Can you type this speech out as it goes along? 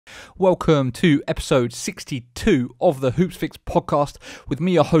Welcome to episode 62 of the Hoopsfix Podcast with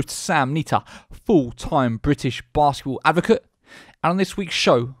me, your host Sam Nita, full-time British basketball advocate. And on this week's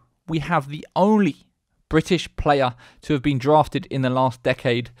show, we have the only British player to have been drafted in the last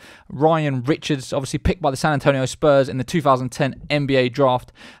decade, Ryan Richards, obviously picked by the San Antonio Spurs in the 2010 NBA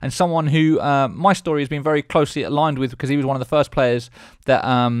draft, and someone who my story has been very closely aligned with because he was one of the first players that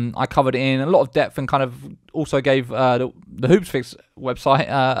I covered in a lot of depth and kind of also gave the Hoopsfix website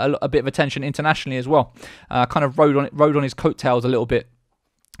a bit of attention internationally as well. Kind of rode on his coattails a little bit.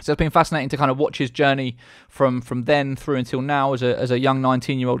 So it's been fascinating to kind of watch his journey from then through until now as a young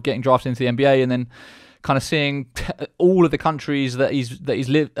 19-year-old getting drafted into the NBA, and then kind of seeing all of the countries that he's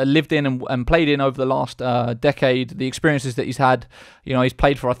lived in and played in over the last decade, the experiences that he's had. You know, he's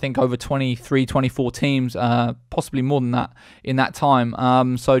played for, I think, over 23, 24 teams, possibly more than that in that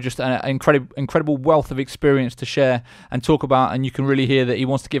time. So just an incredible wealth of experience to share and talk about, and you can really hear that he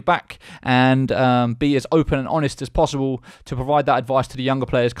wants to give back and be as open and honest as possible to provide that advice to the younger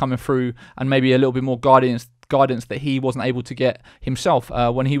players coming through, and maybe a little bit more guidance that he wasn't able to get himself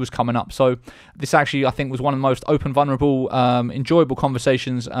when he was coming up. So this actually, I think, was one of the most open, vulnerable, enjoyable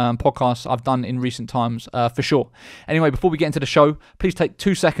conversations, podcasts I've done in recent times, for sure. Anyway, before we get into the show, please take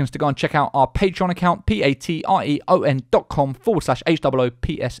 2 seconds to go and check out our Patreon account,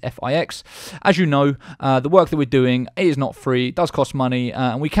 patreon.com/HOOPSFIX. As you know, the work that we're doing is not free, it does cost money,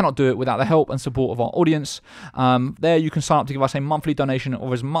 and we cannot do it without the help and support of our audience. There you can sign up to give us a monthly donation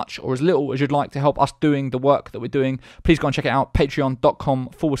of as much or as little as you'd like to help us doing the work that we're doing. Please go and check it out,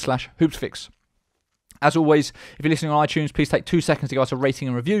 patreon.com/hoopsfix. As always, if you're listening on iTunes, please take 2 seconds to give us a rating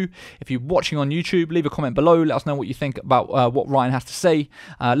and review. If you're watching on YouTube, leave a comment below. Let us know what you think about what Ryan has to say.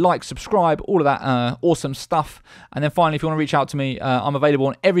 Like, subscribe, all of that awesome stuff. And then finally, if you want to reach out to me, I'm available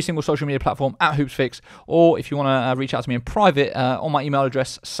on every single social media platform at Hoopsfix. Or if you want to reach out to me in private on my email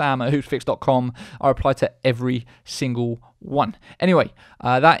address, sam@hoopsfix.com, I reply to every single one. Anyway,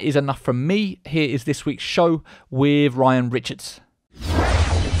 that is enough from me. Here is this week's show with Ryan Richards.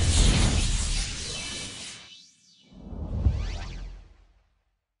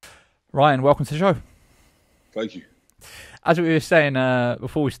 Ryan, welcome to the show. Thank you. As we were saying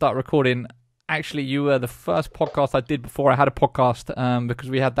before we start recording, actually you were the first podcast I did before I had a podcast, because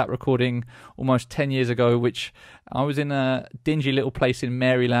we had that recording almost 10 years ago, which I was in a dingy little place in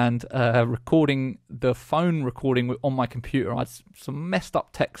Maryland recording the phone recording on my computer. I had some messed up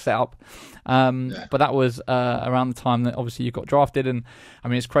tech set up, but that was around the time that obviously you got drafted. And I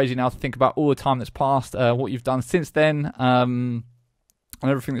mean, it's crazy now to think about all the time that's passed, what you've done since then, and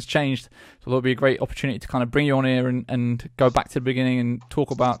everything that's changed. So it'll be a great opportunity to kind of bring you on here and go back to the beginning and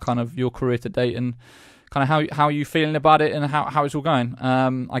talk about kind of your career to date and kind of how you feeling about it and how it's all going.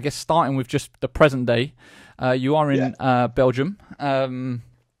 I guess starting with just the present day, you are in Belgium.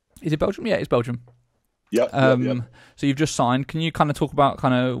 Is it Belgium? Yeah, it's Belgium. Yep. So you've just signed. Can you kind of talk about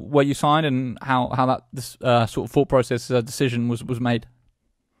kind of where you signed and how that this sort of thought process decision was made?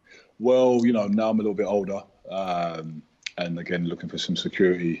 Well, you know, now I'm a little bit older. And again, looking for some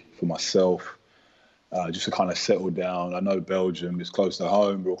security for myself, just to kind of settle down. I know Belgium is close to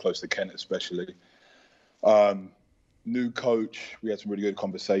home, real close to Kent especially. New coach, we had some really good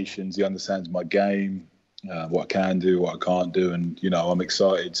conversations. He understands my game, what I can do, what I can't do. And, you know, I'm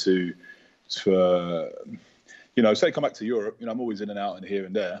excited say come back to Europe. You know, I'm always in and out and here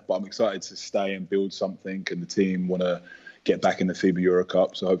and there, but I'm excited to stay and build something. And the team want to get back in the FIBA Euro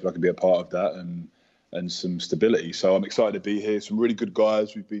Cup. So hopefully I can be a part of that and some stability. So I'm excited to be here. Some really good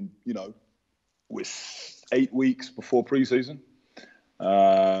guys. We've been, you know, we're 8 weeks before preseason,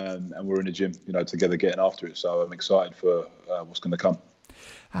 and we're in the gym, you know, together getting after it. So I'm excited for what's going to come.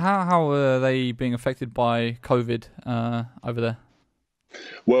 How are they being affected by COVID over there?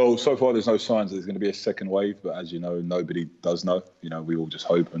 Well, so far there's no signs that there's going to be a second wave, but as you know, nobody does know. You know, we all just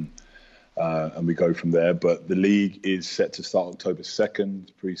hope and we go from there. But the league is set to start October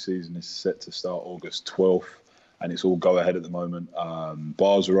 2nd. Pre-season is set to start August 12th. And it's all go ahead at the moment.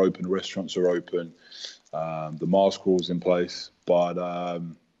 Bars are open, restaurants are open. The mask rule's in place. But will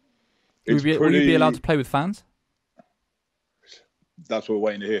you be allowed to play with fans? That's what we're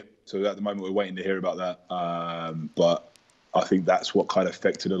waiting to hear. So at the moment, we're waiting to hear about that. But I think that's what kind of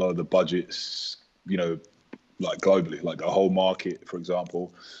affected a lot of the budgets, you know, like globally, like the whole market, for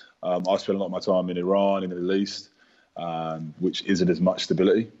example. I spent a lot of my time in Iran, in the Middle East, which isn't as much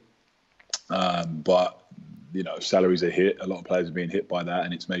stability. But, you know, salaries are hit. A lot of players are being hit by that,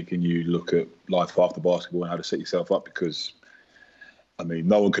 and it's making you look at life after basketball and how to set yourself up because, I mean,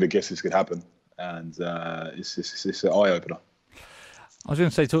 no one could have guessed this could happen. And it's an eye-opener. I was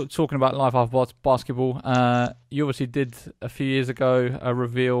going to say, talking about life after basketball, you obviously did a few years ago a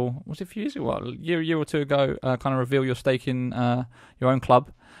reveal. Was it a few years ago? What, a year or two ago, kind of reveal your stake in your own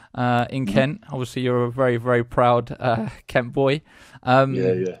club in Kent. Obviously, you're a very, very proud Kent boy.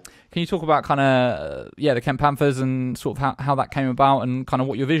 Yeah. Can you talk about kind of the Kent Panthers and sort of how that came about and kind of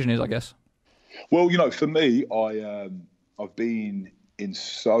what your vision is, I guess? Well, for me, I've been in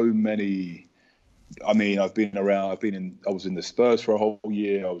so many. I mean, I've been around. I was in the Spurs for a whole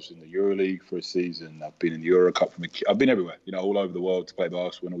year. I was in the EuroLeague for a season. I've been in the Euro Cup I've been everywhere. All over the world to play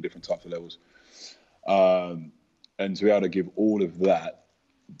basketball in all different types of levels. And to be able to give all of that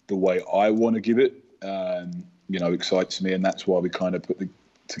the way I want to give it, excites me, and that's why we kind of put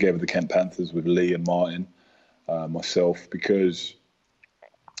together the Kent Panthers with Lee and Martin, myself, because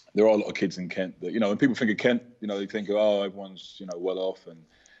there are a lot of kids in Kent that, when people think of Kent, they think, everyone's, well off and,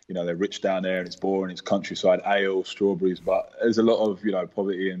 they're rich down there and it's boring, it's countryside, ale, strawberries. But there's a lot of,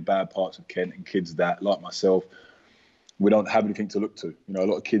 poverty in bad parts of Kent and kids that, like myself, we don't have anything to look to. A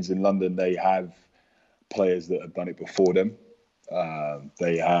lot of kids in London, they have players that have done it before them.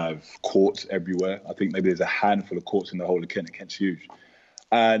 They have courts everywhere. I think maybe there's a handful of courts in the whole of Kent, and Kent's huge.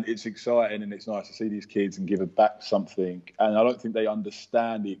 And it's exciting and it's nice to see these kids and give it back something. And I don't think they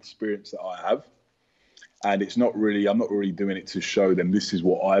understand the experience that I have. And I'm not really doing it to show them this is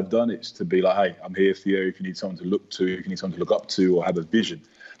what I've done. It's to be like, hey, I'm here for you. If you need someone to look to, if you need someone to look up to or have a vision.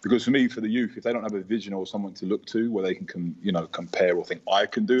 Because for me, for the youth, if they don't have a vision or someone to look to where they can, compare or think I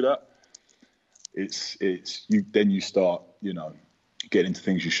can do that, then you start, getting into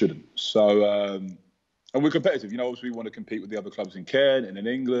things you shouldn't. So, and we're competitive. Obviously we want to compete with the other clubs in Kent and in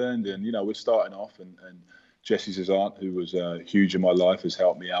England. And, we're starting off. And Jessie's aunt, who was huge in my life, has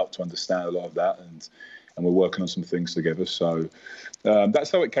helped me out to understand a lot of that. And we're working on some things together. So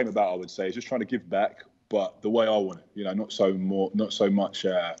that's how it came about, I would say. It's just trying to give back, but the way I want it. Not so much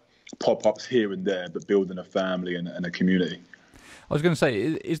pop-ups here and there, but building a family and a community. I was going to say,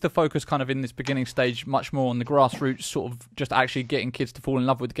 is the focus kind of in this beginning stage much more on the grassroots, sort of just actually getting kids to fall in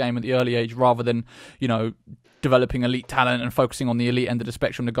love with the game at the early age rather than, developing elite talent and focusing on the elite end of the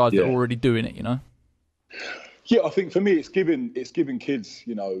spectrum, the guys that are already doing it, Yeah, I think for me, it's giving kids,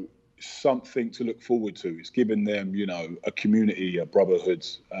 something to look forward to. It's giving them, a community, a brotherhood.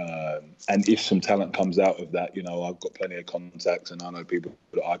 And if some talent comes out of that, I've got plenty of contacts and I know people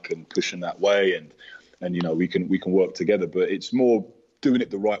that I can push in that way and we can work together. But it's more doing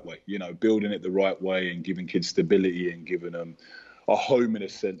it the right way, building it the right way and giving kids stability and giving them a home in a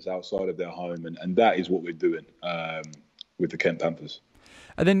sense outside of their home. And that is what we're doing with the Kent Panthers.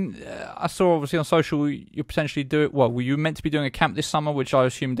 And then I saw obviously on social you potentially do it. Well, were you meant to be doing a camp this summer, which I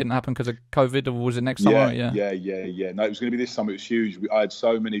assume didn't happen because of COVID, or was it next summer? Yeah. No, it was going to be this summer. It was huge. I had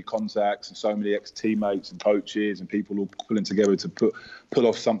so many contacts and so many ex-teammates and coaches and people all pulling together to pull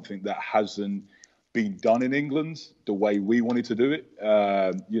off something that hasn't been done in England the way we wanted to do it.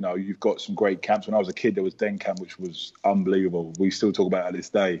 You've got some great camps. When I was a kid, there was Den Camp, which was unbelievable. We still talk about it to this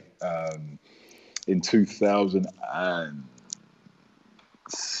day. In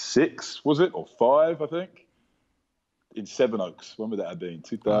 2006, was it, or 5? I think in Sevenoaks. When would that have been?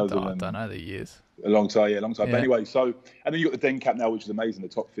 2000. I don't know the years. A long time. Yeah. But anyway, so and then you got the Den Cap now, which is amazing, the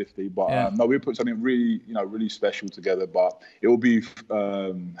top 50. But no, we put something really, really special together. But it will be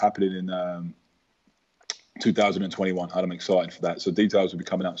happening in 2021, and I'm excited for that. So details will be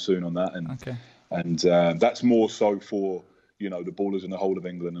coming out soon on that, and that's more so for the ballers in the whole of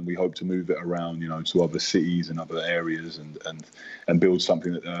England, and we hope to move it around, to other cities and other areas, and build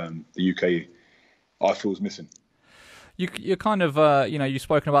something that the UK I feel is missing. You're kind of you've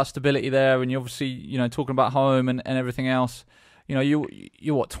spoken about stability there, and you're obviously talking about home and everything else. You're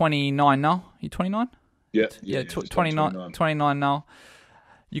what, 29 now? You 29? Yeah, 29 now.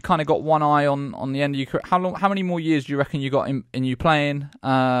 You kind of got one eye on the end of your career. How many more years do you reckon you got in you playing?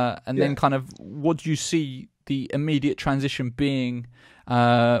 Then kind of what do you see the immediate transition being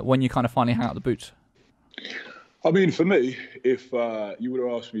when you kind of finally hang out the boots? I mean, for me, if you would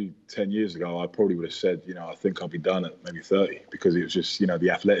have asked me 10 years ago, I probably would have said, I think I'll be done at maybe 30 because it was just, the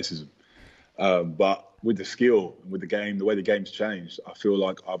athleticism. But with the skill, with the game, the way the game's changed, I feel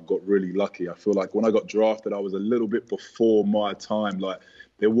like I've got really lucky. I feel like when I got drafted, I was a little bit before my time. Like,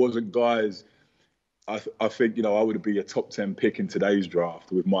 there wasn't guys, I think, I would be a top 10 pick in today's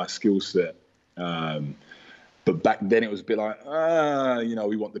draft with my skill set. But back then it was a bit like,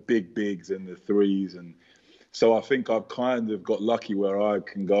 we want the big bigs and the threes. And so I think I've kind of got lucky where I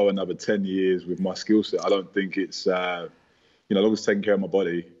can go another 10 years with my skill set. I don't think it's, as long as taking care of my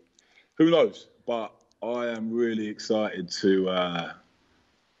body, who knows? But I am really excited to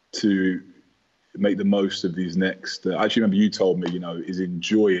make the most of these next. I actually remember you told me, is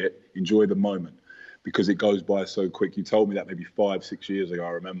enjoy the moment, because it goes by so quick. You told me that maybe 5-6 years ago.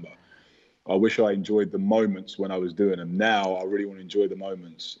 I remember. I wish I enjoyed the moments when I was doing them. Now I really want to enjoy the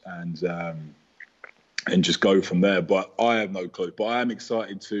moments and just go from there. But I have no clue. But I am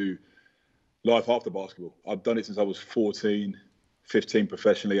excited to life after basketball. I've done it since I was 14, 15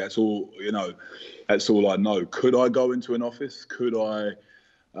 professionally. That's all, that's all I know. Could I go into an office? Could I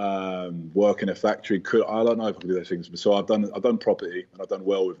work in a factory? I don't know if I can do those things. So I've done property, and I've done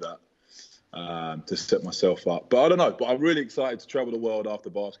well with that. To set myself up. But I don't know. But I'm really excited to travel the world after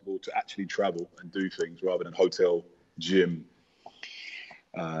basketball, to actually travel and do things rather than hotel, gym,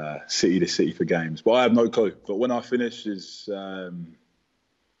 city to city for games. But I have no clue. But when I finish is,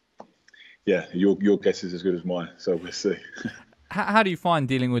 your guess is as good as mine. So we'll see. How do you find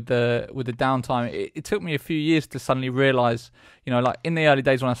dealing with the downtime? It took me a few years to suddenly realise, like in the early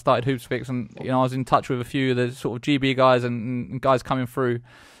days when I started Hoopsfix, and I was in touch with a few of the sort of GB guys and guys coming through.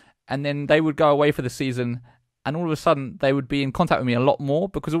 And then they would go away for the season, and all of a sudden they would be in contact with me a lot more,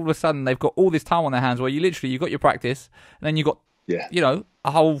 because all of a sudden they've got all this time on their hands where you got your practice, and then you got,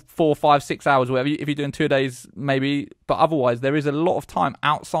 a whole 4, 5, 6 hours, whatever, if you're doing 2 days maybe. But otherwise, there is a lot of time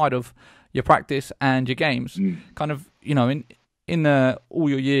outside of your practice and your games. Kind of, in all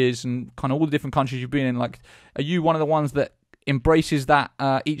your years and kind of all the different countries you've been in, like, are you one of the ones that embraces that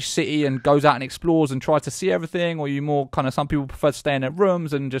each city and goes out and explores and tries to see everything, or are you more kind of, some people prefer to stay in their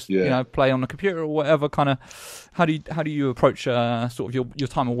rooms and just play on the computer or whatever? Kind of, how do you approach sort of your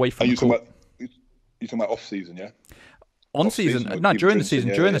time away from the court? You talking about off season, yeah? On season? No, during the season.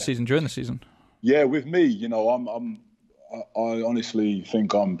 During the season. Yeah, with me, I honestly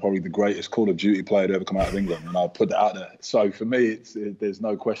think I'm probably the greatest Call of Duty player to ever come out of England, and I'll put that out there. So for me, there's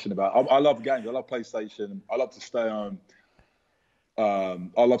no question about it. I love games. I love PlayStation. I love to stay home.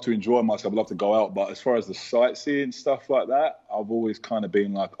 I love to enjoy myself. I love to go out. But as far as the sightseeing, stuff like that, I've always kind of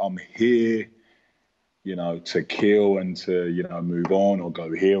been like, I'm here, to kill and to, move on, or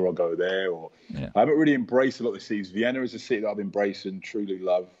go here or go there. I haven't really embraced a lot of the cities. Vienna is a city that I've embraced and truly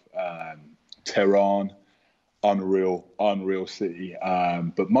love. Tehran, unreal city.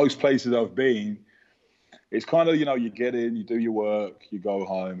 But most places I've been, it's kind of, you get in, you do your work, you go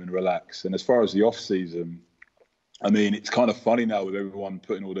home and relax. And as far as the off season, I mean, it's kind of funny now with everyone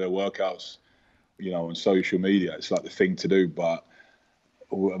putting all their workouts, on social media. It's like the thing to do. But,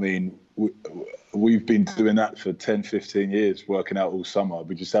 I mean, we've been doing that for 10, 15 years, working out all summer.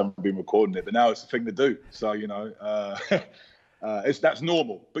 We just haven't been recording it. But now it's the thing to do. So, that's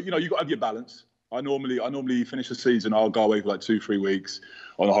normal. But, you've got to have your balance. I normally finish the season, I'll go away for like 2-3 weeks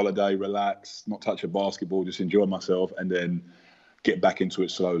on a holiday, relax, not touch a basketball, just enjoy myself, and then get back into it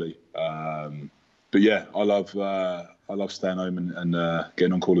slowly. But yeah, I love staying home and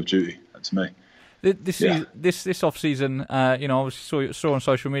getting on Call of Duty. That's me. This off season, obviously saw on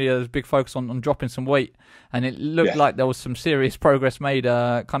social media there's a big focus on dropping some weight, and it looked like there was some serious progress made.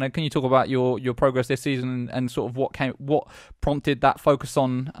 Can you talk about your progress this season and sort of what prompted that focus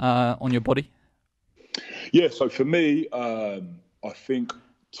on your body? Yeah, so for me, I think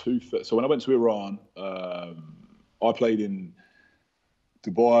so when I went to Iran, I played in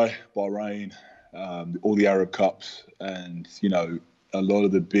Dubai, Bahrain, all the Arab Cups, and, a lot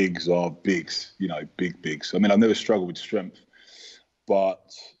of the bigs are bigs, big bigs. I mean, I've never struggled with strength,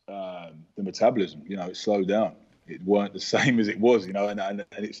 but the metabolism, it slowed down. It weren't the same as it was, and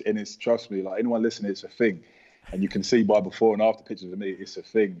it's, trust me, like anyone listening, it's a thing. And you can see by before and after pictures of me, it's a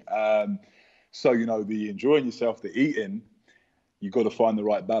thing. So, the enjoying yourself, the eating, you got to find the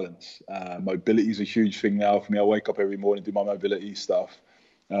right balance. Mobility is a huge thing now for me. I wake up every morning, do my mobility stuff.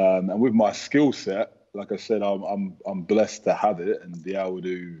 And with my skill set, like I said, I'm blessed to have it and be able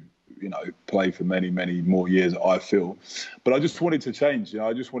to, play for many, many more years, I feel. But I just wanted to change.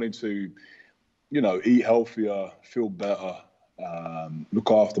 I just wanted to, eat healthier, feel better,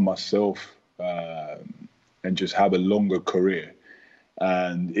 look after myself, and just have a longer career.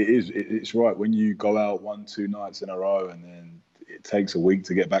 And it's right, when you go out 1-2 nights in a row and then it takes a week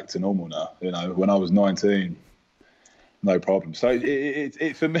to get back to normal now. When I was 19, no problem. So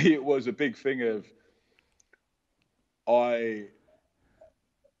it for me, it was a big thing of I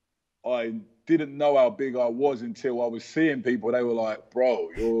didn't know how big I was until I was seeing people. They were like, bro,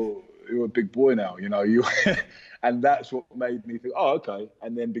 you're a big boy now, you and that's what made me think, oh, okay.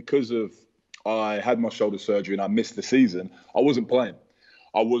 And then because of I had my shoulder surgery and I missed the season, I wasn't playing.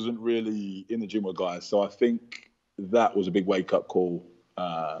 I wasn't really in the gym with guys. So I think that was a big wake-up call.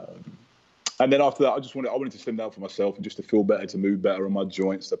 And then after that, I wanted to slim down for myself and just to feel better, to move better on my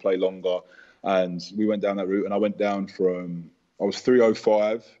joints, to play longer. And we went down that route. And I went down I was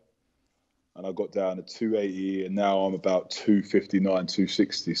 305 and I got down to 280, and now I'm about 259,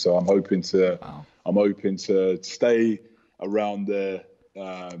 260. So I'm hoping to stay around there.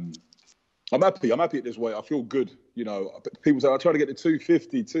 I'm happy at this weight. I feel good. You know, people say I try to get to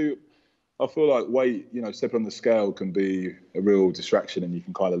 250. I feel like weight, you know, stepping on the scale can be a real distraction, and you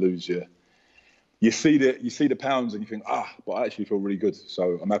can kind of lose you see the pounds and you think, but I actually feel really good.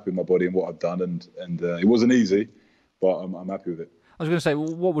 So I'm happy with my body and what I've done, and it wasn't easy, but I'm happy with it. I was going to say,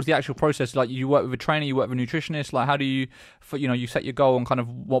 well, what was the actual process? Like, you work with a trainer, you work with a nutritionist. Like, how do you, you set your goal on kind of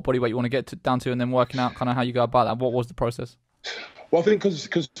what body weight you want to get down to, and then working out kind of how you go about that. What was the process? Well, I think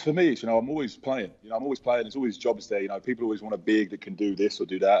because for me, you know, I'm always playing. You know, I'm always playing. There's always jobs there. You know, people always want a big that can do this or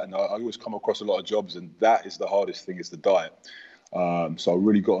do that, and I always come across a lot of jobs, and that is the hardest thing, is the diet. So I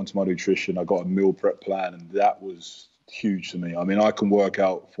really got onto my nutrition. I got a meal prep plan, and that was huge to me. I mean, I can work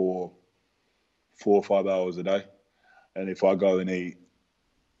out for 4 or 5 hours a day, and if I go and eat,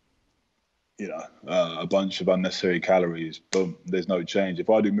 you know, a bunch of unnecessary calories, boom, there's no change. If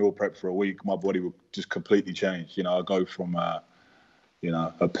I do meal prep for a week, my body will just completely change. You know, I go from a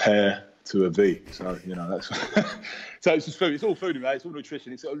pear to a V. So, you know, that's so it's just food. It's all food, mate. It's all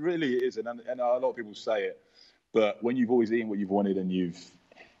nutrition. It really is, and a lot of people say it. But when you've always eaten what you've wanted and you've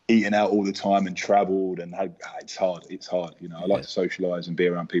eaten out all the time and travelled, and it's hard. It's hard. You know, I like to socialise and be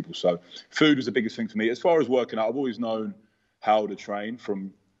around people. So food was the biggest thing for me. As far as working out, I've always known how to train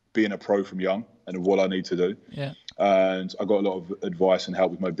from being a pro from young and what I need to do. Yeah. And I got a lot of advice and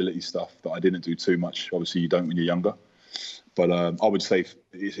help with mobility stuff that I didn't do too much. Obviously, you don't when you're younger. But I would say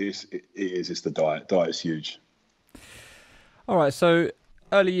it's the diet. Diet is huge. All right, so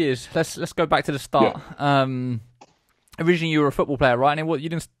early years. Let's go back to the start. Yeah. Originally, you were a football player, right? And you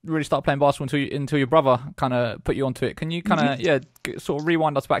didn't really start playing basketball until your brother kind of put you onto it. Can you kind of sort of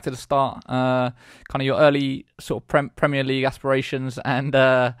rewind us back to the start? Kind of your early sort of Premier League aspirations, and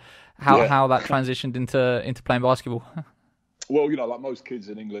how that transitioned into playing basketball. Well, you know, like most kids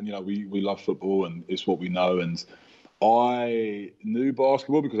in England, you know, we love football and it's what we know. And I knew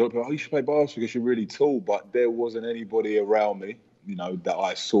basketball because you should play basketball because you're really tall, but there wasn't anybody around me, you know, that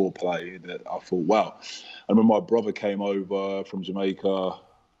I saw play that I thought, wow. I remember my brother came over from Jamaica,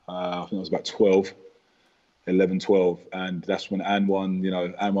 I think I was about 11, 12, and that's when AND1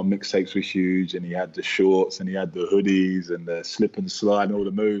 mixtapes were huge, and he had the shorts and he had the hoodies and the slip and slide and all the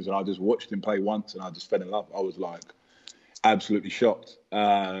moves, and I just watched him play once and I just fell in love. I was like absolutely shocked.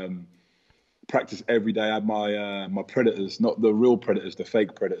 Practice every day. I had my Predators, not the real Predators, the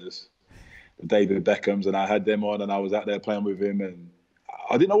fake Predators, the David Beckhams, and I had them on, and I was out there playing with him, and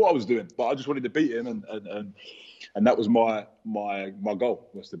I didn't know what I was doing, but I just wanted to beat him, and that was my goal,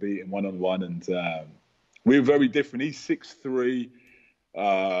 was to beat him one-on-one. And we were very different. He's 6'3",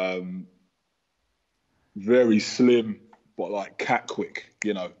 very slim, but like cat quick,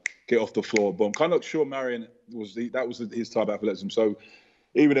 you know, get off the floor, boom. Kind of like Sean Marion was his type of athleticism. So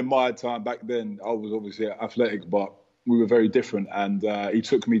even in my time back then, I was obviously athletic, but we were very different. And he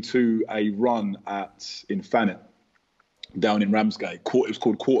took me to a run in Thanet, down in Ramsgate. It was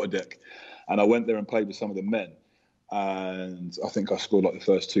called Quarterdeck. And I went there and played with some of the men. And I think I scored like the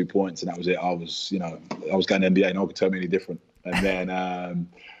first 2 points, and that was it. I was going to NBA, no one could tell me any different. And then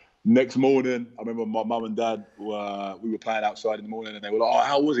next morning, I remember my mum and dad we were playing outside in the morning, and they were like, "Oh,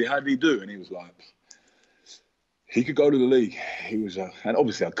 how was he? How did he do?" And he was like, he could go to the league. He was, and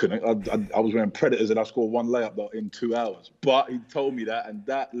obviously I couldn't. I was wearing Predators, and I scored one layup in 2 hours. But he told me that, and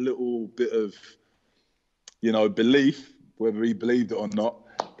that little bit of, you know, belief, whether he believed it or not,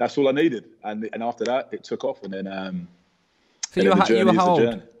 that's all I needed. And after that, it took off. And then, so you were how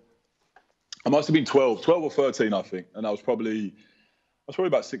old? I must have been 12 or 13, I think. And I was probably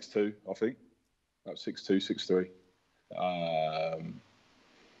about 6'2", I think, about 6'2", 6'3".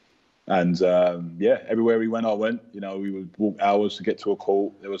 Everywhere we went, I went. You know, we would walk hours to get to a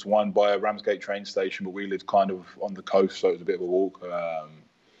court. There was one by a Ramsgate train station, but we lived kind of on the coast, so it was a bit of a walk. There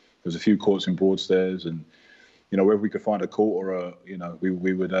was a few courts in Broadstairs, and you know, wherever we could find a court or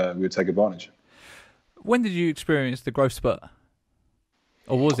we would take advantage. When did you experience the growth spurt,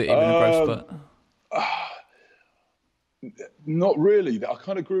 or was it even a growth spurt? Not really. I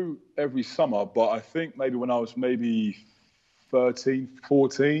kind of grew every summer, but I think maybe when I was 13,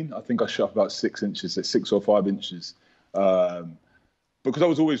 14, I think I shot up about 6 inches, 6 or 5 inches. Because I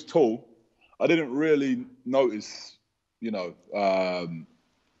was always tall, I didn't really notice, you know, I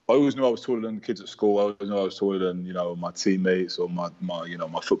always knew I was taller than the kids at school. I always knew I was taller than, you know, my teammates or my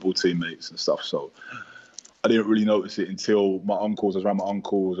football teammates and stuff. So I didn't really notice it until my uncles. I was around my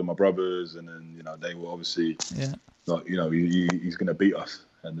uncles and my brothers, and then, you know, they were obviously like, you know, he's going to beat us.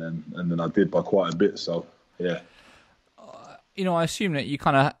 And then I did by quite a bit. So, yeah. I assume that you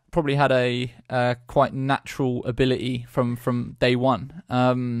kind of probably had a quite natural ability from day one.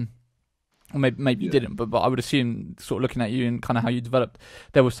 Or maybe you didn't, but I would assume, sort of looking at you and kind of how you developed,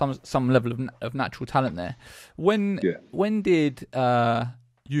 there was some level of natural talent there. When did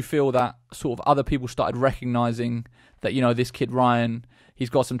you feel that sort of other people started recognizing that, this kid Ryan, he's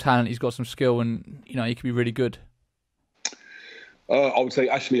got some talent, he's got some skill, and he could be really good? I would say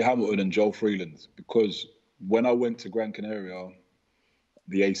Ashley Hamilton and Joel Freeland, because when I went to Gran Canaria,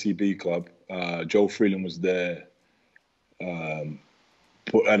 the ACB club, Joel Freeland was there.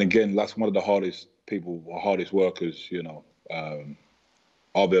 And again, that's one of the hardest workers,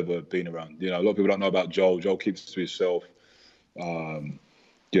 I've ever been around. A lot of people don't know about Joel. Joel keeps it to himself,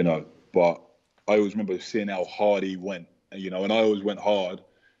 but I always remember seeing how hard he went, and I always went hard,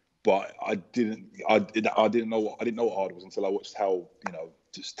 but I didn't know what hard was until I watched how,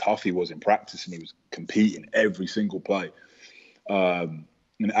 just tough he was in practice, and he was competing every single play. And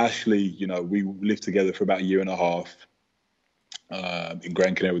Ashley, we lived together for about a year and a half. In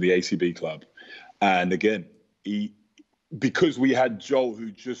Gran Canaria with the ACB club. And again, because we had Joel, who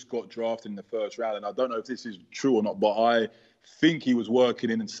just got drafted in the first round, and I don't know if this is true or not, but I think he was working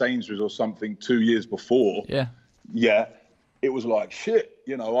in Sainsbury's or something 2 years before. Yeah. It was like, shit,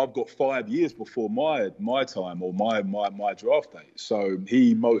 I've got 5 years before my time or my draft date. So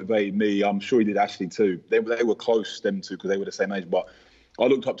he motivated me. I'm sure he did Ashley too. They were close, them two, because they were the same age, but I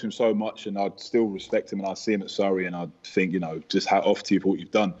looked up to him so much, and I'd still respect him, and I'd see him at Surrey, and I'd think, just hat off to you for what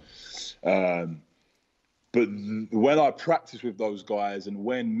you've done. But when I practiced with those guys, and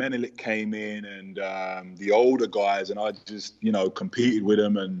when Menelik came in, and the older guys, and I just, competed with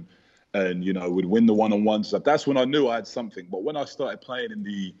them, and would win the one-on-one stuff, that's when I knew I had something. But when I started playing in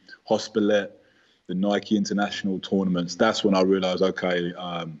the Hospitalet, the Nike International tournaments, that's when I realised, okay,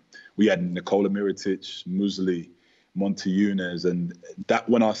 we had Nikola Mirotic, Musley, Monty Younes, and that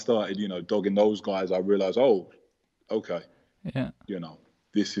when I started, dogging those guys, I realised, oh, okay,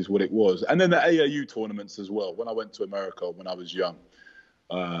 this is what it was. And then the AAU tournaments as well. When I went to America when I was young,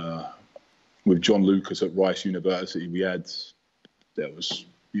 with John Lucas at Rice University, there was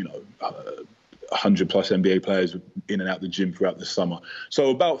 100 plus NBA players in and out the gym throughout the summer. So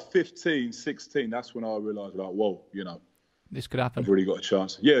about 15, 16, that's when I realised, like, whoa, this could happen. I've really got a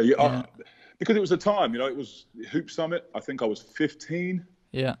chance. Yeah. Because it was the time, it was Hoop Summit. I think I was 15,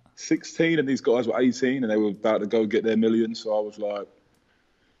 16, and these guys were 18, and they were about to go get their millions. So I was like,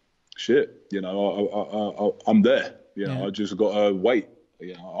 shit, I'm there. I just got to wait.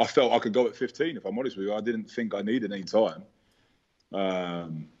 I felt I could go at 15, if I'm honest with you. I didn't think I needed any time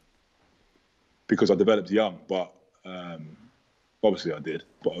because I developed young, but obviously I did,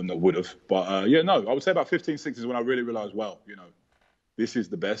 but I would have. But I would say about 15, 16 is when I really realised, well, this is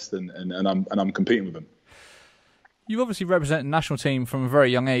the best, and I'm competing with them. You've obviously represented the national team from a very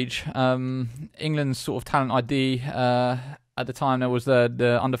young age. England's sort of talent ID at the time, there was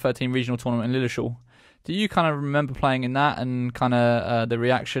the under-13 regional tournament in Lilleshall. Do you kind of remember playing in that and kind of the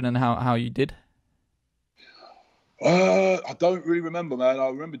reaction and how you did? I don't really remember, man. I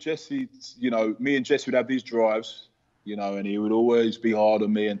remember Jesse. Me and Jesse would have these drives, and he would always be hard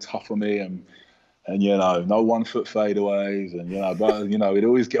on me and tough on me, and no 1 foot fadeaways, and but he'd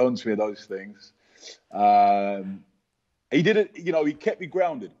always get onto me those things. He did it, he kept me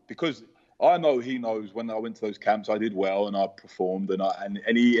grounded, because I know he knows when I went to those camps I did well and I performed, and on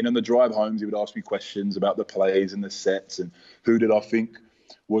the drive homes he would ask me questions about the plays and the sets and who did I think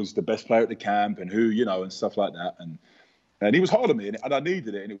was the best player at the camp and who, and stuff like that, and he was hard on me, and I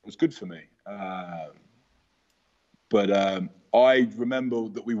needed it, and it was good for me. But I remember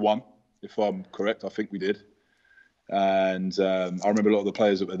that we won. If I'm correct, I think we did. And I remember a lot of the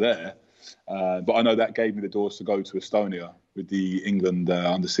players that were there. But I know that gave me the doors to go to Estonia with the England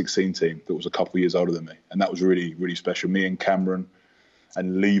under-16 team that was a couple of years older than me. And that was really, really special. Me and Cameron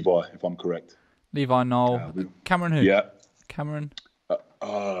and Levi, if I'm correct. Levi, Noel. Cameron who? Yeah. Cameron?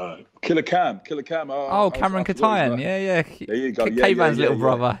 Killer Cam. Cameron Katayan. Yeah. There you go. K-Man's little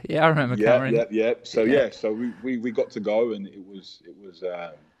brother. Yeah, I remember Cameron. Yeah. So we got to go, and it was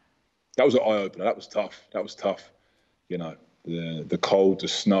that was an eye opener. That was tough. The cold, the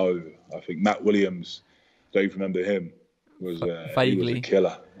snow. I think Matt Williams, don't you remember him? He was a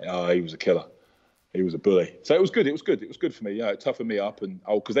killer. He was a killer. He was a bully. So it was good. It was good for me. Yeah, it toughened me up, and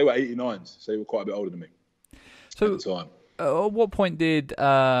because they were 89s, so they were quite a bit older than me at the time. At what point did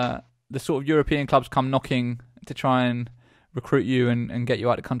the sort of European clubs come knocking to try and recruit you and get you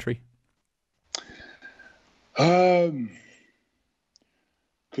out of the country?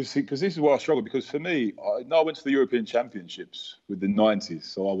 Because this is where I struggled. Because for me, I went to the European Championships with the 90s,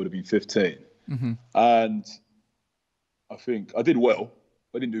 so I would have been 15. Mm-hmm. And I think I did well.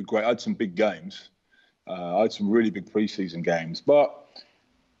 I didn't do great. I had some big games. I had some really big preseason games, but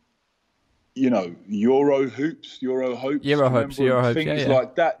Euro hopes, things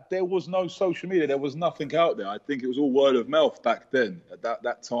like that. There was no social media. There was nothing out there. I think it was all word of mouth back then at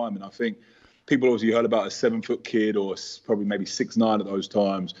that time. And I think people obviously heard about a 7-foot kid or probably maybe 6'9" at those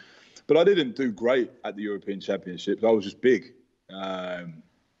times. But I didn't do great at the European Championships. I was just big. And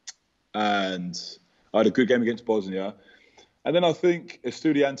I had a good game against Bosnia. And then I think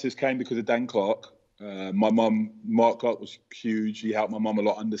Estudiantes came because of Dan Clark. My mum, Mark Clark, was huge. He helped my mum a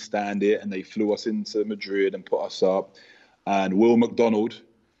lot understand it, and they flew us into Madrid and put us up. And Will McDonald,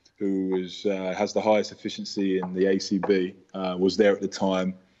 who has the highest efficiency in the ACB, was there at the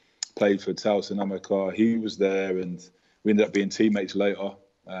time, played for Tausen Amakar. He was there, and we ended up being teammates later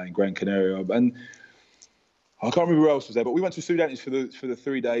in Gran Canaria. And I can't remember who else was there, but we went to Sudan for the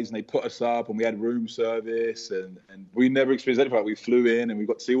 3 days, and they put us up, and we had room service, and we never experienced anything like that. We flew in, and we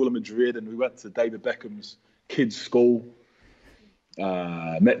got to see all of Madrid, and we went to David Beckham's kids' school,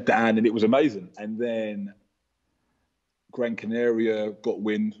 met Dan, and it was amazing. And then Gran Canaria got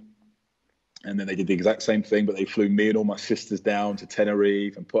wind, and then they did the exact same thing, but they flew me and all my sisters down to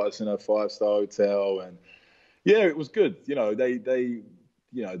Tenerife and put us in a 5-star hotel, and yeah, it was good. They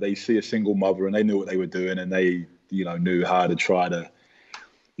see a single mother, and they knew what they were doing, and they, knew how to try to,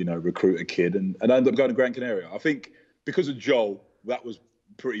 recruit a kid. And I ended up going to Gran Canaria. I think because of Joel, that was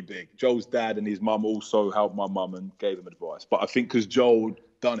pretty big. Joel's dad and his mum also helped my mum and gave him advice. But I think because Joel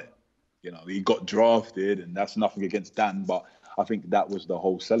done it, he got drafted, and that's nothing against Dan, but I think that was the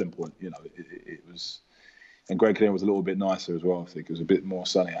whole selling point. It was, and Gran Canaria was a little bit nicer as well. I think it was a bit more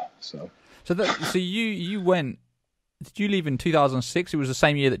sunnier. So you went. Did you leave in 2006? It was the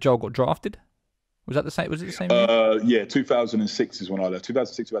same year that Joel got drafted? Was that the same? Was it the same year? Yeah, 2006 is when I left.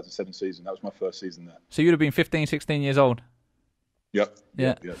 2006, 2007 season. That was my first season there. So you'd have been 15, 16 years old? Yep.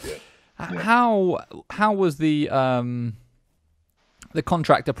 Yeah. How was the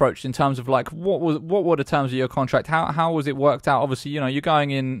contract approached in terms of what were the terms of your contract? How was it worked out? Obviously, you're going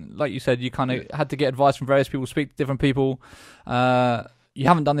in, like you said, you kind of had to get advice from various people, speak to different people. You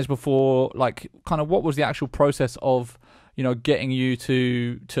haven't done this before. What was the actual process of, getting you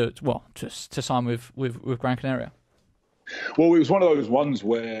to sign with Gran Canaria? Well, it was one of those ones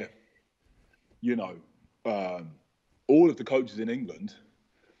where, all of the coaches in England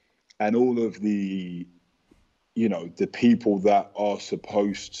and all of the, the people that are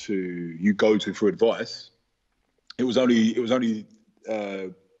supposed to you go to for advice, it was only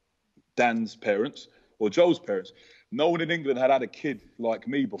Dan's parents or Joel's parents. No one in England had a kid like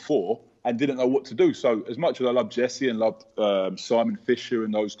me before and didn't know what to do. So as much as I loved Jesse and loved Simon Fisher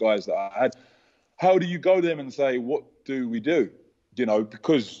and those guys that I had, how do you go to them and say, what do we do?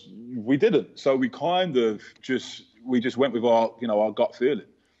 Because we didn't. So we kind of just went with our gut feeling.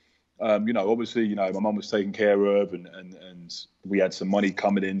 Obviously, my mum was taken care of and we had some money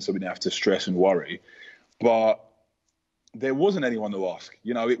coming in, so we didn't have to stress and worry. But there wasn't anyone to ask.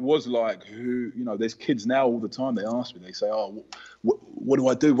 It was like, there's kids now all the time. They ask me, they say, oh, what do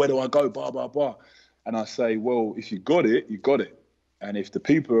I do? Where do I go? Blah, blah, blah. And I say, well, if you got it, you got it. And if the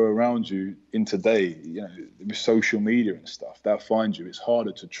people are around you in today, with social media and stuff, that find you, it's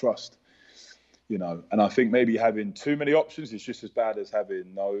harder to trust, And I think maybe having too many options is just as bad as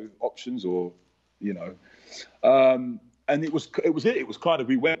having no options or, and it was kind of,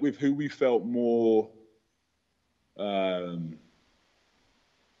 we went with who we felt more at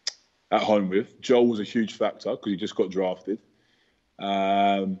home with. Joel was a huge factor because he just got drafted.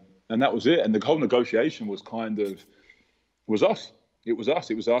 And that was it. And the whole negotiation was was us. It was us.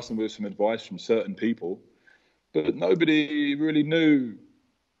 It was us and with some advice from certain people. But nobody really knew,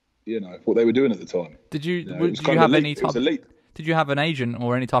 what they were doing at the time. Did you have an agent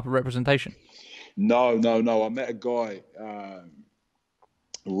or any type of representation? No. I met a guy,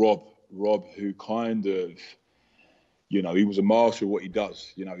 Rob, who kind of, he was a master of what he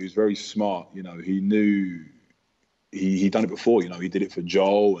does. He was very smart. He knew he'd done it before. He did it for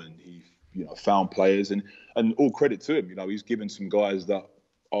Joel, and he, found players, and all credit to him. He's given some guys that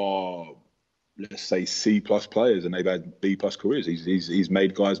are, let's say, C+ players, and they've had B+ careers. He's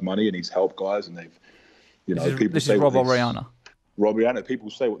made guys money, and he's helped guys, and they've, This is Rob Oriana. Rob Oriana. People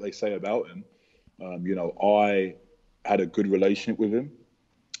say what they say about him. I had a good relationship with him.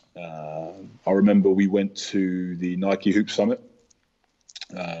 I remember we went to the Nike Hoop Summit,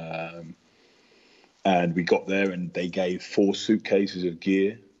 and we got there, and they gave 4 suitcases of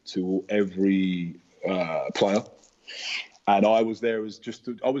gear to every player. And I was there just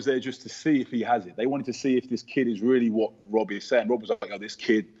to see if he has it. They wanted to see if this kid is really what Rob is saying. Rob was like, "Oh, this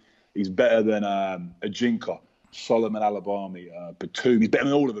kid, he's better than a Jinka." Solomon Alabama, Batum. He's better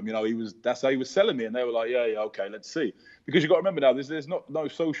than all of them. You know, that's how he was selling me, and they were like, yeah, okay, let's see. Because you got to remember now, there's no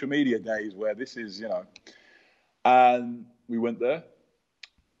social media days where this is, you know. And we went there,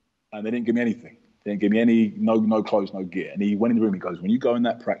 and they didn't give me anything. They didn't give me no clothes, no gear. And he went in the room. He goes, when you go in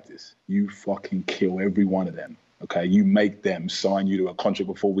that practice, you fucking kill every one of them. Okay, you make them sign you to a contract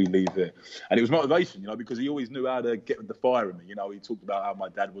before we leave here. And it was motivation, you know, because he always knew how to get the fire in me. You know, he talked about how my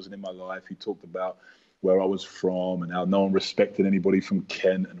dad wasn't in my life. He talked about where I was from and how no one respected anybody from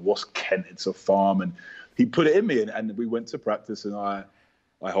Kent. And what's Kent? It's a farm. And he put it in me. And we went to practice, and I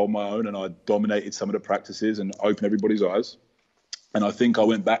held my own, and I dominated some of the practices and opened everybody's eyes. And I think I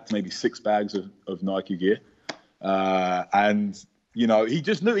went back to maybe 6 bags of Nike gear. And, you know, he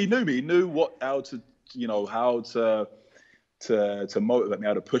knew me. He knew how to motivate me,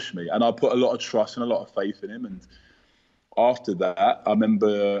 how to push me. And I put a lot of trust and a lot of faith in him. And after that, I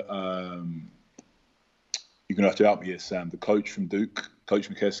remember, you're going to have to help me here, Sam, the coach from Duke, Coach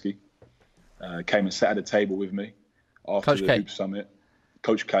McKeskey, came and sat at a table with me after the Hoop Summit.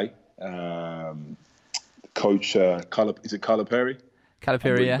 Coach K. Coach, is it Calipari?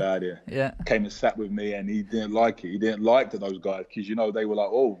 Calipari, yeah. Bad, yeah. Came and sat with me, and he didn't like it. He didn't like those guys because, you know, they were like,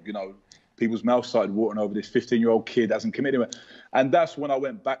 oh, you know, people's mouths started watering over this 15-year-old kid hasn't committed anywhere. And that's when I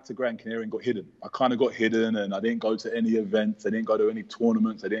went back to Gran Canaria and got hidden. I kind of got hidden, and I didn't go to any events. I didn't go to any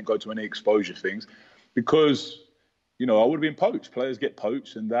tournaments. I didn't go to any exposure things because, you know, I would have been poached. Players get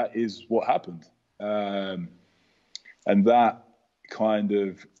poached, and that is what happened. And that kind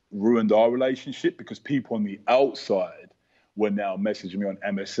of ruined our relationship because people on the outside were now messaging me on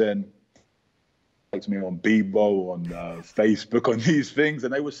MSN, to me on Bebo, on Facebook, on these things,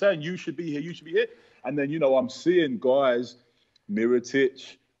 and they were saying, you should be here, you should be here. And then, you know, I'm seeing guys,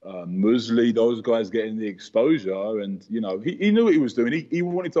 Mirotic, Musli, those guys getting the exposure, and, you know, he knew what he was doing. He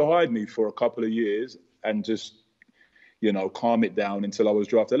wanted to hide me for a couple of years and just, you know, calm it down until I was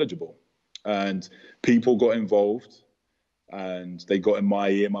draft eligible. And people got involved, and they got in my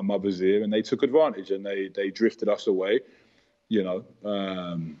ear, my mother's ear, and they took advantage, and they drifted us away, you know,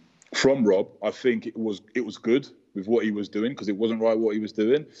 from Rob. I think it was good with what he was doing because it wasn't right what he was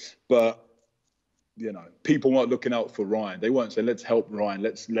doing. But, you know, people weren't looking out for Ryan. They weren't saying, let's help Ryan.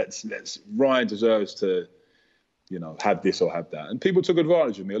 Let's Ryan deserves to, you know, have this or have that. And people took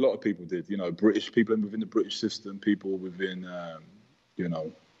advantage of me. A lot of people did, you know, British people within the British system, people within, you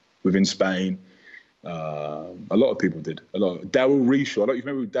know, within Spain. A lot of people did. A lot. Daryl Reshaw. I don't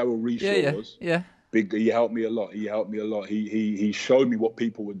remember who Daryl Reshaw was. Yeah. Big. He helped me a lot. He showed me what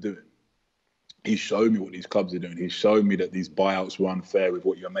people were doing. He showed me what these clubs are doing. He showed me that these buyouts were unfair with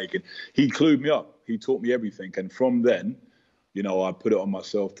what you're making. He clued me up. He taught me everything. And from then, you know, I put it on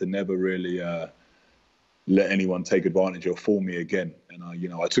myself to never really let anyone take advantage or fool me again. And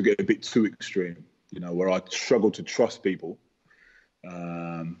I took it a bit too extreme. You know, where I struggled to trust people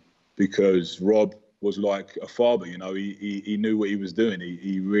because Rob was like a father, you know, he knew what he was doing.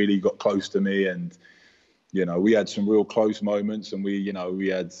 He really got close to me, and, you know, we had some real close moments, and we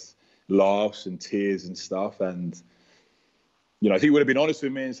had laughs and tears and stuff. And, you know, if he would have been honest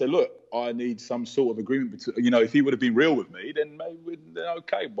with me and said, look, I need some sort of agreement, you know, if he would have been real with me, then maybe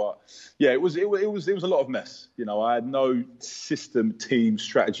okay. But yeah, it was a lot of mess. You know, I had no system, team,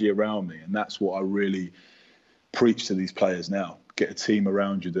 strategy around me. And that's what I really preach to these players now. Get a team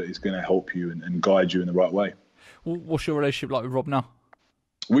around you that is going to help you and guide you in the right way. What's your relationship like with Rob now?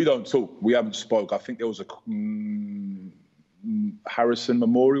 We don't talk. We haven't spoke. I think there was a Harrison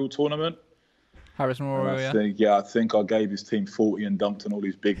Memorial tournament. Harrison Memorial, I think I gave his team 40 and dunked on all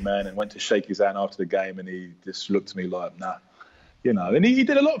these big men and went to shake his hand after the game, and he just looked at me like, nah. You know, and he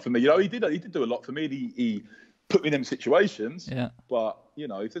did a lot for me. You know, he did do a lot for me. He put me in them situations. Yeah. But, you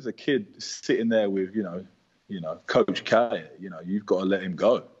know, if there's a kid sitting there with, you know, Coach K, you know, you've got to let him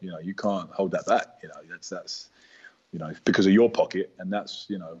go. You know, you can't hold that back. You know, that's, you know, because of your pocket, and that's,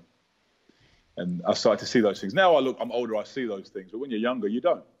 you know, and I started to see those things. Now I'm older, I see those things, but when you're younger, you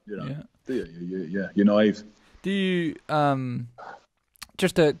don't. You know, do you? You're naive. Do you?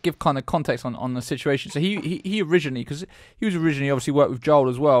 Just to give kind of context on the situation. So he originally, because he was originally obviously worked with Joel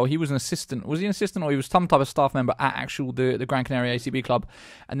as well. He was an assistant. Was he an assistant, or he was some type of staff member at the Gran Canaria ACB club,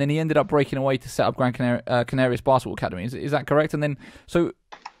 and then he ended up breaking away to set up Gran Canarias Basketball Academy. Is that correct? And then so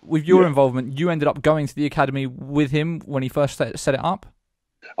with your involvement, you ended up going to the academy with him when he first set it up.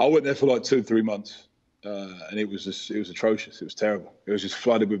 I went there for like 2-3 months, and it was atrocious. It was terrible. It was just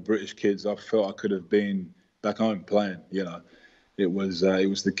flooded with British kids. I felt I could have been back home playing. You know. It was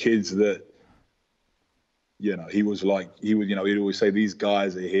the kids that, you know, he would, you know, he'd always say, these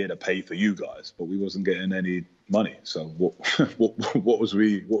guys are here to pay for you guys, but we wasn't getting any money. So what was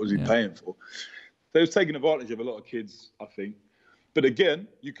he paying for? They was taking advantage of a lot of kids, I think. But again,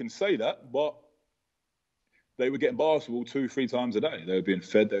 you can say that, but they were getting basketball 2-3 times a day. They were being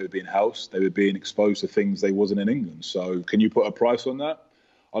fed, they were being housed, they were being exposed to things they wasn't in England. So can you put a price on that?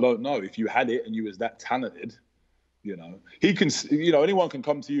 I don't know. If you had it and you was that talented, you know, he can, you know, anyone can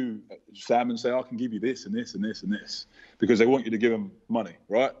come to you, Sam, and say, I can give you this and this and this and this, because they want you to give them money,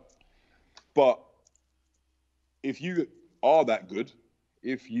 right? But if you are that good,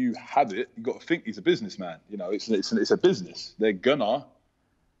 if you have it, you've got to think he's a businessman. You know, it's a business.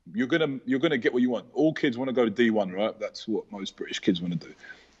 You're gonna get what you want. All kids want to go to D1, right? That's what most British kids want to do.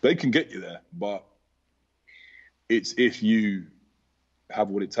 They can get you there, but it's if you have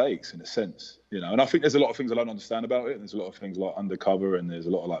what it takes, in a sense, you know. And I think there's a lot of things I don't understand about it. There's a lot of things like undercover, and there's a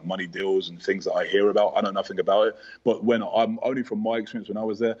lot of like money deals and things that I hear about. I know nothing about it, but when I'm only from my experience when I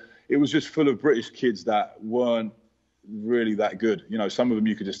was there, it was just full of British kids that weren't really that good. You know, some of them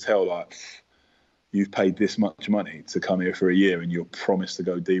you could just tell, like, you've paid this much money to come here for a year and you're promised to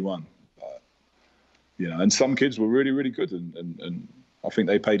go D1. You know, and some kids were really, really good, and I think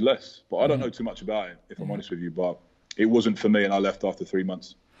they paid less. But I don't know too much about it, if I'm honest with you. But it wasn't for me, and I left after 3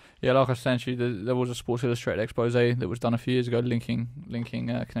 months. Yeah, like I said to you, there was a Sports Illustrated expose that was done a few years ago, linking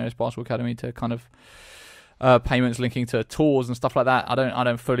Canaries Basketball Academy to kind of payments linking to tours and stuff like that. I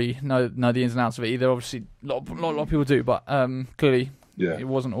don't fully know the ins and outs of it either. Obviously, a lot of people do, but clearly it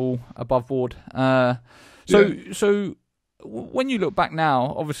wasn't all above board. So when you look back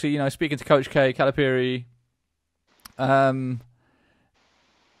now, obviously, you know, speaking to Coach K, Calipari, do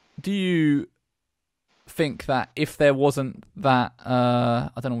you think that if there wasn't that, I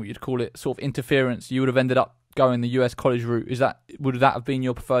don't know what you'd call it, sort of interference, you would have ended up going the US college route? Would that have been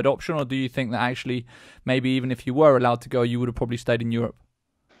your preferred option, or do you think that actually maybe even if you were allowed to go, you would have probably stayed in Europe?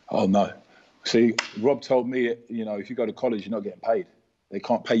 Oh no. See, Rob told me, you know, if you go to college, you're not getting paid. They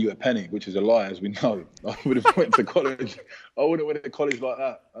can't pay you a penny, which is a lie, as we know. I would have went to college. I wouldn't went to college like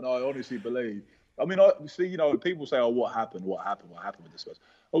that, and I honestly believe. I mean, I see, you know, people say, "Oh, what happened with the Spurs?"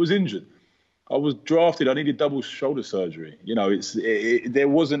 I was injured. I was drafted. I needed double shoulder surgery. You know, there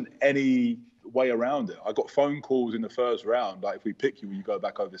wasn't any way around it. I got phone calls in the first round, like, if we pick you, will you go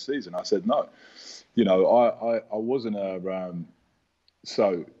back overseas? And I said no. You know, I wasn't around.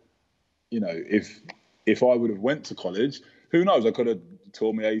 So, you know, if I would have went to college, who knows? I could have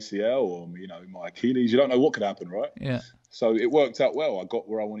tore my ACL or, you know, my Achilles. You don't know what could happen, right? Yeah. So it worked out well. I got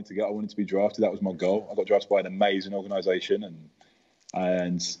where I wanted to get. I wanted to be drafted. That was my goal. I got drafted by an amazing organisation,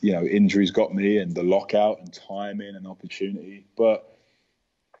 and you know, injuries got me, and the lockout and timing and opportunity. But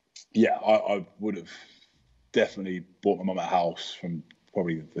yeah, I would have definitely bought my mum a house from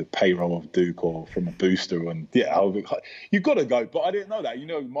probably the payroll of Duke or from a booster. And yeah, you've got to go. But I didn't know that. You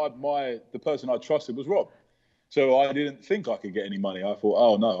know, the person I trusted was Rob. So I didn't think I could get any money. I thought,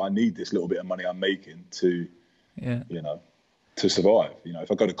 oh no, I need this little bit of money I'm making to, you know, to survive. You know,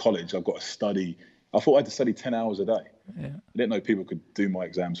 if I go to college, I've got to study. I thought I had to study 10 hours a day. Yeah. I didn't know people could do my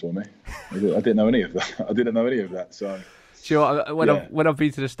exams for me. I didn't know any of that. So, sure. When I've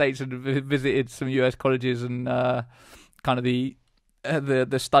been to the States and visited some US colleges and kind of the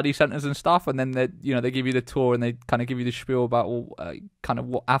study centers and stuff, and then they give you the tour and they kind of give you the spiel about kind of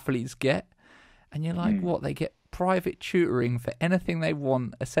what athletes get, and you're like, what, they get private tutoring for anything they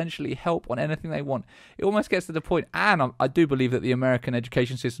want, essentially help on anything they want. It almost gets to the point, and I do believe that the American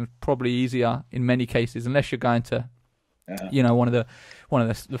education system is probably easier in many cases, unless you're going to, you know, one of the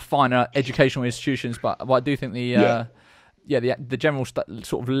finer educational institutions. But I do think the general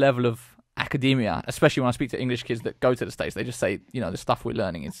sort of level of academia, especially when I speak to English kids that go to the States, they just say, you know, the stuff we're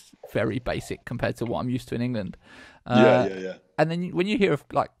learning is very basic compared to what I'm used to in England. And then when you hear of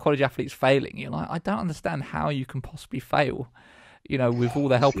like college athletes failing, you're like, I don't understand how you can possibly fail, you know, with all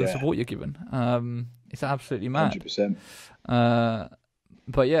the help and support you're given. It's absolutely mad. 100%.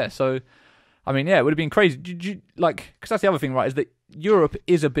 But yeah, so I mean, yeah, it would have been crazy. Because that's the other thing, right? Is that Europe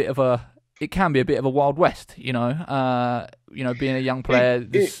is it can be a bit of a wild west, you know. Being a young player.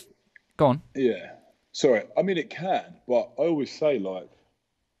 Go on. Yeah. Sorry. I mean, it can, but I always say, like,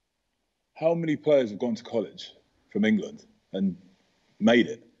 how many players have gone to college from England and made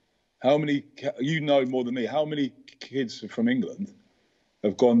it? How many, you know more than me, how many kids from England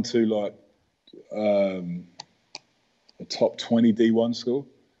have gone to, like, a top 20 D1 school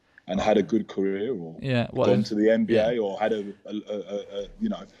and had a good career, or gone to the NBA or had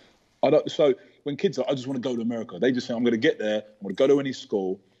so when kids are, I just want to go to America, they just say, I'm going to get there, I'm going to go to any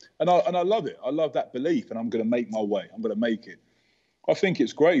school. And I love it. I love that belief, and I'm going to make my way. I'm going to make it. I think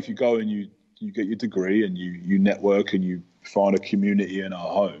it's great if you go and you get your degree and you network and you find a community in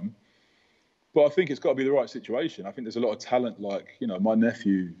our home. But I think it's got to be the right situation. I think there's a lot of talent. Like, you know, my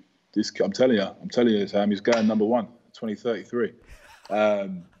nephew I'm telling you, Sam, he's going number one, 2033.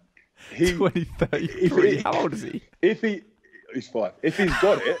 2033. How old is he? He's 5. If he's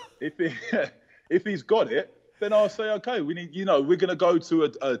got it, if he's got it, then I'll say, okay, we're going to go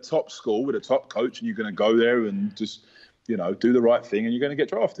to a top school with a top coach, and you're going to go there and just, do the right thing, and you're going to get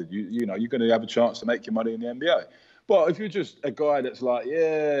drafted. You're going to have a chance to make your money in the NBA. But if you're just a guy that's like,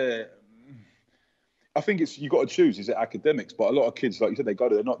 I think you got to choose. Is it academics? But a lot of kids, like you said,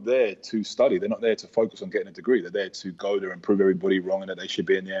 they're not there to study. They're not there to focus on getting a degree. They're there to go there and prove everybody wrong and that they should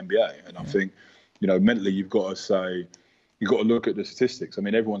be in the NBA. And I think, mentally, you've got to look at the statistics. I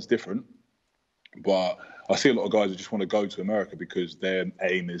mean, everyone's different, but I see a lot of guys who just want to go to America because their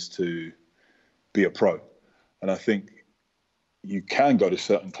aim is to be a pro. And I think you can go to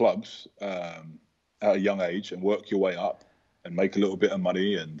certain clubs at a young age and work your way up and make a little bit of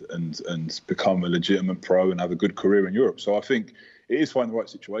money and become a legitimate pro and have a good career in Europe. So I think it is finding the right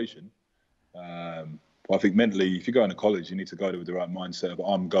situation. But I think mentally, if you're going to college, you need to go there with the right mindset of,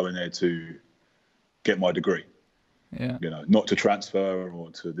 I'm going there to get my degree. Yeah. Not to transfer or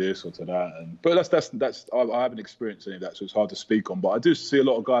to this or to that. But that's I haven't experienced any of that, so it's hard to speak on. But I do see a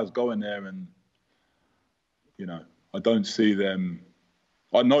lot of guys going there and, I don't see them.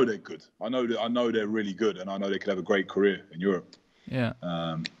 I know they're good. I know they're really good, and I know they could have a great career in Europe. Yeah.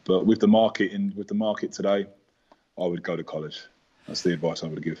 But with the market today, I would go to college. That's the advice I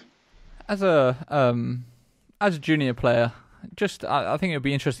would give. As a junior player, I think it would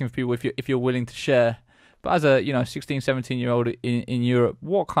be interesting for people if you're willing to share. But as a 16, 17-year-old in Europe,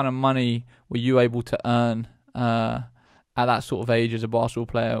 what kind of money were you able to earn at that sort of age as a basketball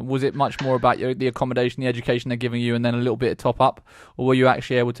player? Was it much more about the accommodation, the education they're giving you, and then a little bit of top up, or were you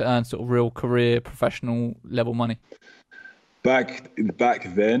actually able to earn sort of real career, professional level money? Back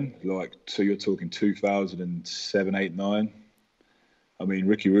then, so you're talking 2007, 8, 9. I mean,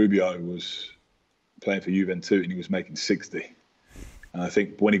 Ricky Rubio was playing for Juventus and he was making 60. And I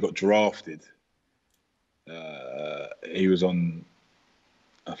think when he got drafted, he was on,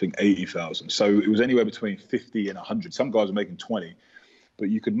 I think, 80,000. So it was anywhere between 50 and 100. Some guys were making 20, but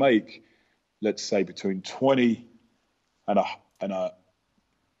you could make, let's say, between 20 and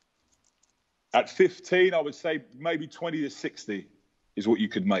at 15, I would say maybe 20 to 60 is what you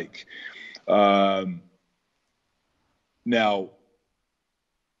could make. Now,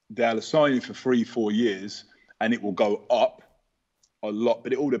 they'll assign you for 3-4 years and it will go up a lot,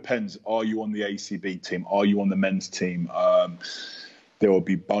 but it all depends. Are you on the ACB team? Are you on the men's team? There will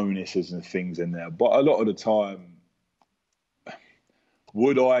be bonuses and things in there. But a lot of the time,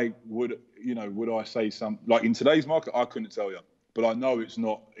 would I say something like in today's market? I couldn't tell you, but I know it's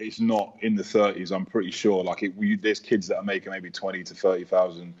not in the 30s. I'm pretty sure. There's kids that are making maybe 20 to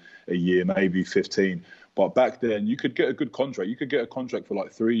 30,000 a year, maybe 15. But back then, you could get a good contract. You could get a contract for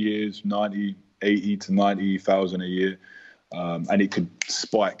 3 years, 80 to 90,000 a year. And it could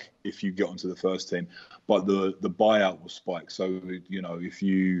spike if you get onto the first team, but the buyout will spike. So, if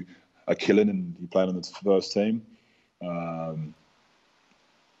you are killing and you play on the first team, and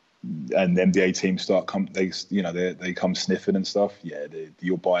the NBA teams they come sniffing and stuff. Yeah,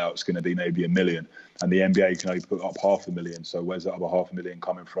 your buyout's going to be maybe $1 million, and the NBA can only put up $500,000. So where's that other $500,000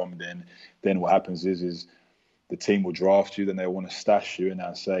 coming from? Then what happens is the team will draft you, then they want to stash you, and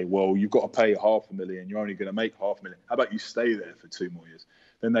they'll say, well, you've got to pay $500,000. You're only going to make $500,000. How about you stay there for 2 more years?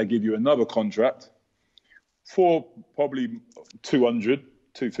 Then they give you another contract for probably 200,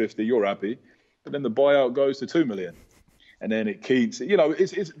 250. You're happy, but then the buyout goes to $2 million, and then it keeps.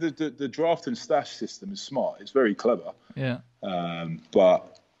 It's the draft and stash system is smart. It's very clever. Yeah.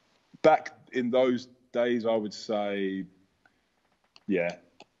 But back in those days, I would say, yeah.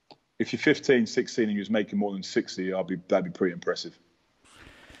 If you're 15, 16 and you're making more than 60, that'd be pretty impressive.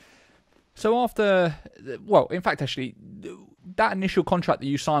 So after, in fact, actually, that initial contract that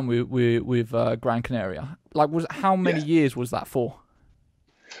you signed with Gran Canaria, how many years was that for?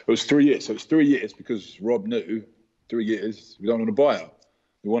 It was 3 years. So it's 3 years because Rob knew 3 years we don't want to buy out.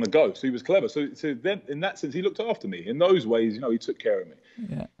 We want to go. So he was clever. So then, in that sense, he looked after me. In those ways, he took care of me.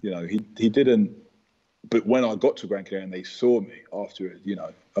 Yeah. He didn't. But when I got to Gran Canaria and they saw me after,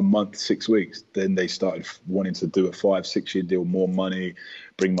 a month, 6 weeks, then they started wanting to do a 5-6 year deal, more money,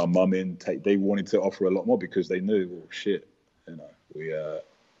 bring my mum in. They wanted to offer a lot more because they knew, well, shit, And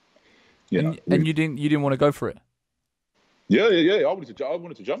you didn't want to go for it. Yeah. I wanted to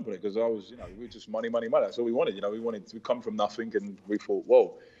jump on it because I was, we were just money. That's all we wanted. We wanted to come from nothing, and we thought,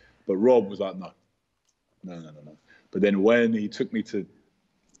 whoa. But Rob was like, no. But then when he took me to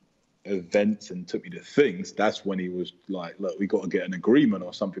events and took me to things, that's when he was like, look, we got to get an agreement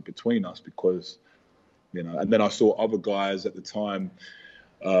or something between us because, and then I saw other guys at the time.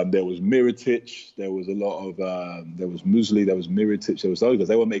 There was Mirotic, there was a lot of, there was Musley, there was Mirotic, there was those guys.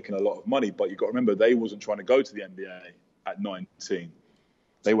 They were making a lot of money, but you got to remember they wasn't trying to go to the NBA at 19.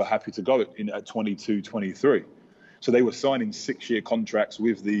 They were happy to go at 22, 23. So they were signing 6-year contracts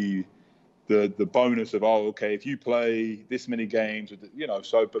with the bonus of, oh, okay, if you play this many games, you know.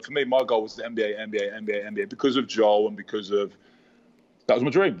 So, but for me, my goal was the NBA because of Joel and because of, that was my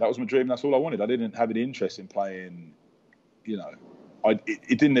dream. That was my dream. That's all I wanted. I didn't have any interest in playing, you know. I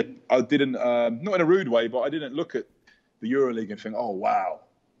didn't, not in a rude way, but I didn't look at the EuroLeague and think, oh, wow.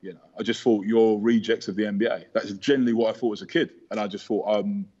 You know, I just thought you're rejects of the NBA. That's generally what I thought as a kid. And I just thought,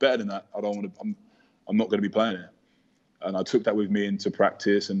 I'm better than that. I'm not going to be playing it. And I took that with me into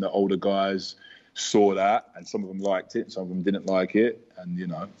practice, and the older guys saw that, and some of them liked it, and some of them didn't like it. And, you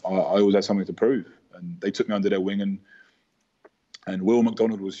know, I always had something to prove. And they took me under their wing, and Will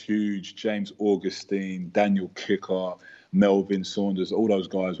McDonald was huge, James Augustine, Daniel Kicker, Melvin Saunders, all those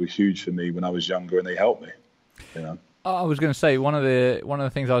guys were huge for me when I was younger, and they helped me, you know. I was going to say, one of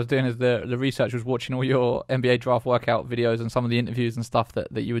the things I was doing as the research was watching all your NBA draft workout videos and some of the interviews and stuff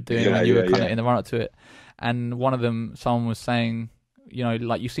that you were doing when you were kind of in the run-up to it. And one of them, someone was saying, you know,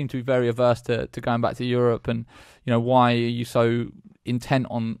 like, you seem to be very averse to going back to Europe, and, you know, why are you so intent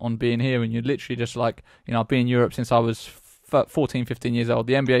on being here? And you're literally just like, you know, I've been in Europe since I was 14, 15 years old.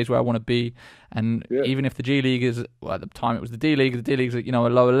 The NBA is where I want to be, and even if the G League is, well, at the time it was the D League. The D League's, you know, a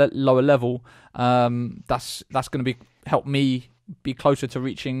lower level. That's going to help me be closer to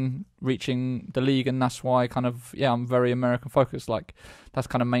reaching the league, and that's why I'm very American focused. Like, that's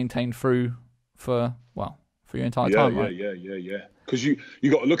kind of maintained for your entire time, right? Yeah. Because you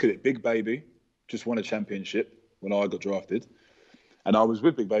got to look at it. Big Baby just won a championship when I got drafted, and I was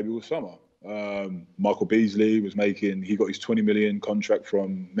with Big Baby all summer. Michael Beasley he got his 20 million contract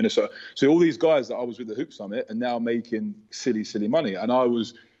from Minnesota. So all these guys that I was with the Hoop Summit are now making silly money, and I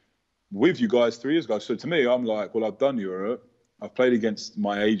was with you guys 3 years ago. So to me, I'm like, well, I've done Europe, I've played against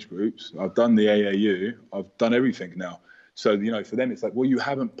my age groups, I've done the AAU, I've done everything now. So, you know, for them it's like, well, you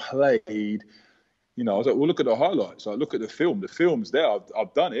haven't played. You know, I was like, well, look at the highlights. Like, look at the film. The film's there.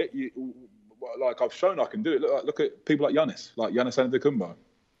 I've done it. Like, I've shown I can do it. Look at people like Giannis Antetokounmpo.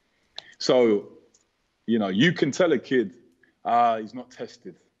 So, you know, you can tell a kid, he's not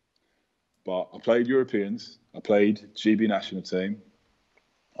tested. But I played Europeans. I played GB national team.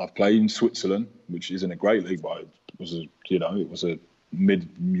 I've played in Switzerland, which isn't a great league, but it was a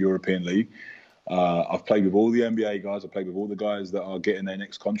mid-European league. I've played with all the NBA guys. I've played with all the guys that are getting their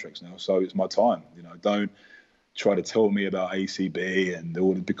next contracts now. So it's my time. You know, don't try to tell me about ACB and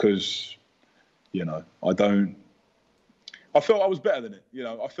all, because, you know, I felt I was better than it. You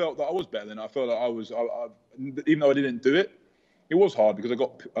know, I felt that I was better than it. I felt that even though I didn't do it, it was hard because I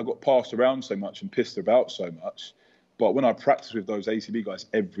got passed around so much and pissed about so much. But when I practiced with those ACB guys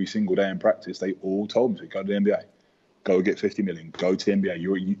every single day in practice, they all told me to go to the NBA. Go get 50 million. Go to the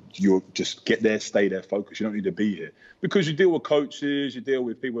NBA. You're just get there, stay there, focus. You don't need to be here, because you deal with coaches, you deal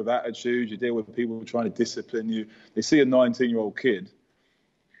with people with attitudes, you deal with people trying to discipline you. They see a 19-year-old kid,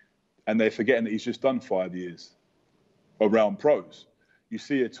 and they're forgetting that he's just done 5 years around pros. You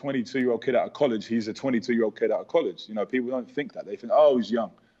see a 22-year-old kid out of college. He's a 22-year-old kid out of college. You know, people don't think that. They think, oh, he's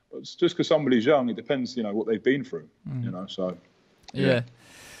young. But it's just because somebody's young, it depends, you know, what they've been through. You know, so yeah.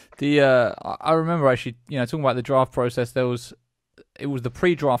 I remember actually, you know, talking about the draft process. It was the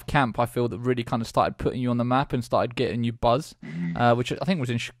pre-draft camp, I feel, that really kind of started putting you on the map and started getting you buzz, which I think was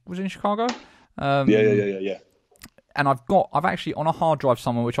in Chicago. Yeah. And I've actually, on a hard drive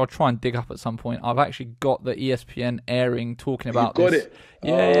somewhere, which I'll try and dig up at some point, I've actually got the ESPN airing talking about this. You've got it?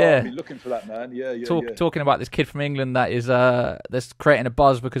 Yeah. I've been looking for that, man. Yeah. Talking about this kid from England that is that's creating a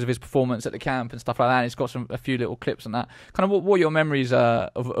buzz because of his performance at the camp and stuff like that. And it's got a few little clips on that. Kind of what are your memories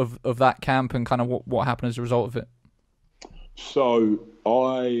of that camp, and kind of what happened as a result of it? So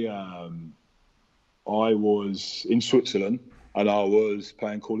I was in Switzerland, and I was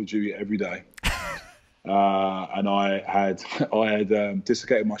playing Call of Duty every day. And I had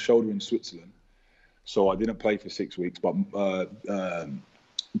dislocated my shoulder in Switzerland, so I didn't play for 6 weeks. But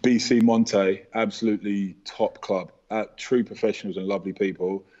BC Monte, absolutely top club, true professionals and lovely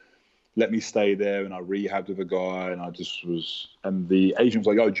people, let me stay there, and I rehabbed with a guy, and and the agent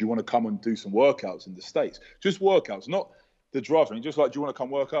was like, "Oh, do you want to come and do some workouts in the States? Just workouts, not the driving, just like, do you want to come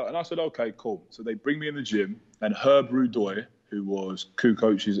work out?" And I said, "Okay, cool." So they bring me in the gym, and Herb Rudoy, who was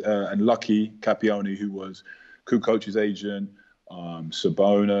Kukoc's, and Lucky Capioni, who was Kukoc's agent,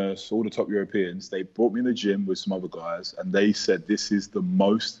 Sabonis, all the top Europeans, they brought me in the gym with some other guys, and they said, "This is the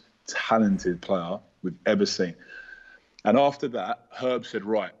most talented player we've ever seen." And after that, Herb said,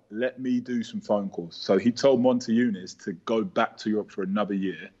 "Right, let me do some phone calls. So he told Monty Eunice to go back to Europe for another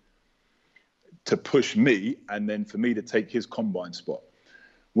year to push me and then for me to take his combine spot.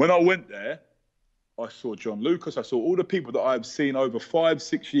 When I went there, I saw John Lucas. I saw all the people that I've seen over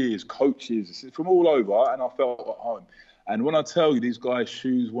 5-6 years, coaches from all over, and I felt at home. And when I tell you, these guys'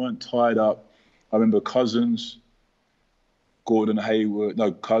 shoes weren't tied up. I remember Cousins,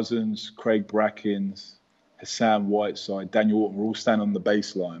 Cousins, Craig Brackens, Hassan Whiteside, Daniel Orton were all standing on the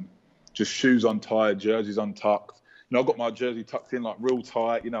baseline, just shoes untied, jerseys untucked. I've got my jersey tucked in like real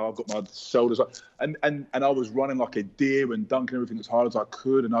tight. I've got my shoulders up, and I was running like a deer and dunking everything as hard as I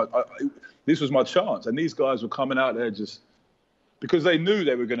could. And this was my chance. And these guys were coming out there just because they knew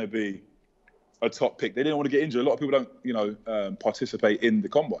they were going to be a top pick. They didn't want to get injured. A lot of people don't, participate in the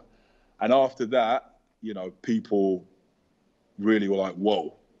combine. And after that, people really were like,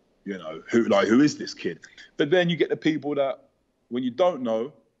 whoa, who is this kid? But then you get the people that when you don't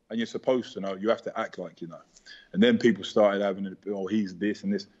know and you're supposed to know, you have to act like you know. And then people started having, he's this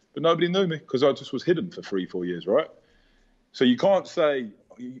and this. But nobody knew me because I just was hidden for 3-4 years, right? So you can't say,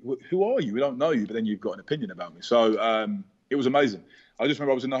 who are you? We don't know you, but then you've got an opinion about me. So it was amazing. I just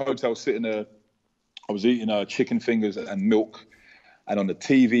remember I was in the hotel sitting there. I was eating chicken fingers and milk. And on the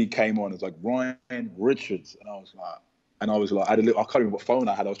TV came on, it was like Ryan Richards. And I was like, I can't remember what phone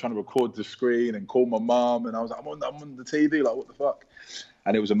I had. I was trying to record the screen and call my mom. And I was like, I'm on the TV, like, what the fuck?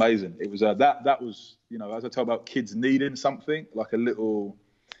 And it was amazing. It was that was, as I talk about kids needing something, like a little,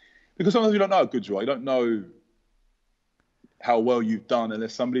 because sometimes you don't know how good you are. You don't know how well you've done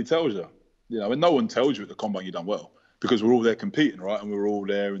unless somebody tells you, and no one tells you at the combine you've done well because we're all there competing, right? And we're all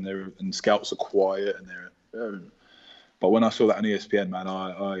there and scouts are quiet and they're. But when I saw that on ESPN, man,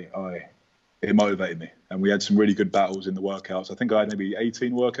 it motivated me. And we had some really good battles in the workouts. I think I had maybe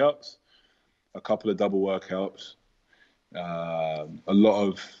 18 workouts, a couple of double workouts. A lot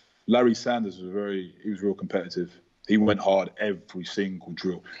of Larry Sanders he was real competitive. He went hard every single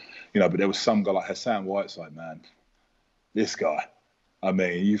drill, but there was some guy like Hassan Whiteside, man. This guy, I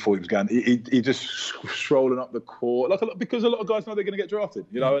mean, you thought he was going, he just strolling up the court, because a lot of guys know they're going to get drafted,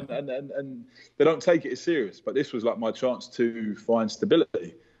 and they don't take it as serious. But this was like my chance to find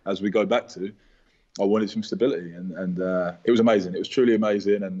stability as we go back to. I wanted some stability and it was amazing. It was truly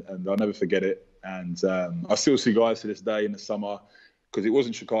amazing and I'll never forget it. And I still see guys to this day in the summer because it was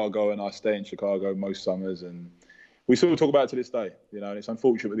in Chicago and I stay in Chicago most summers and we still talk about it to this day, and it's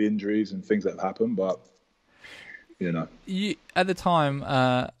unfortunate with the injuries and things that have happened, but, You, at the time,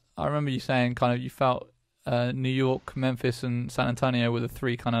 I remember you saying kind of you felt New York, Memphis and San Antonio were the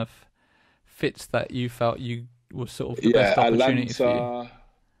three kind of fits that you felt you were sort of the best opportunities for you.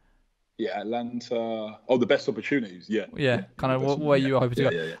 Yeah, Atlanta. Oh, the best opportunities. Yeah. Kind of where you were hoping to go.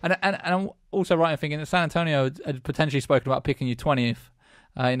 Yeah. And I'm also right in thinking that San Antonio had potentially spoken about picking you 20th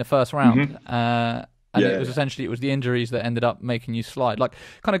in the first round. And it was the injuries that ended up making you slide. Like,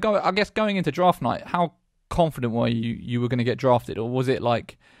 kind of going into draft night, how confident were you were going to get drafted, or was it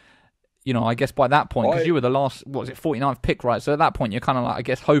like, I guess by that point, because you were the last, 49th pick, right? So at that point, you're kind of like, I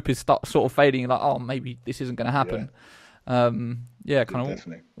guess hope is sort of fading. Like, oh, maybe this isn't going to happen.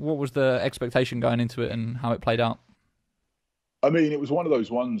 Definitely. What was the expectation going into it and how it played out? I mean, it was one of those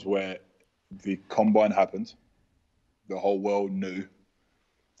ones where the combine happened, the whole world knew,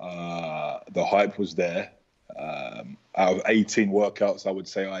 the hype was there. Out of 18 workouts, I would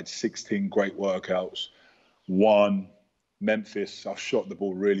say I had 16 great workouts. One, Memphis, I shot the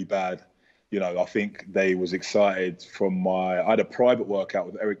ball really bad. I think they was excited I had a private workout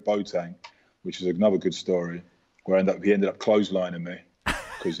with Eric Boateng, which is another good story, where he ended up clotheslining me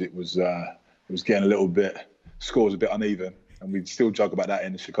because it was getting a little bit, scores a bit uneven. And we still joke about that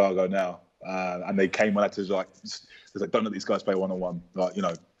in Chicago now. And they came on to like, don't let these guys play one-on-one. Like,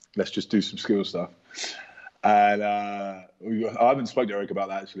 let's just do some skill stuff. And I haven't spoken to Eric about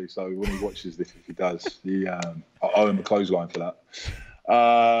that, actually. So when he watches this, if he does, I owe him a clothesline for that.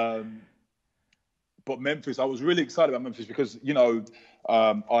 But Memphis, I was really excited about Memphis because,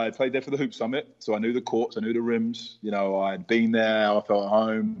 I played there for the Hoop Summit. So I knew the courts, I knew the rims. I had been there, I felt at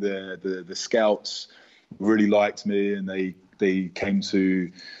home. The scouts really liked me and they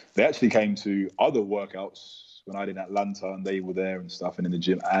actually came to other workouts when I did in Atlanta and they were there and stuff and in the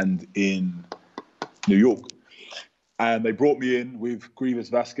gym and in New York. And they brought me in with Grievous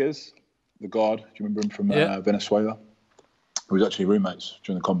Vasquez, the guard. Do you remember him from Venezuela? We was actually roommates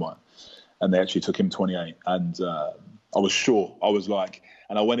during the combine. And they actually took him 28. And I was sure. I was like,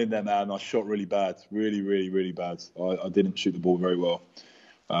 and I went in there, man, and I shot really bad. Really, really, really bad. I didn't shoot the ball very well.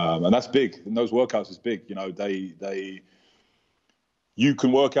 And that's big. And those workouts is big. you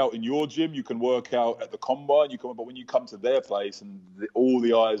can work out in your gym, you can work out at the combine, but when you come to their place and all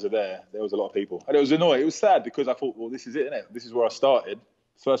the eyes are there was a lot of people. And it was annoying. It was sad because I thought, well, this is it, isn't it? This is where I started.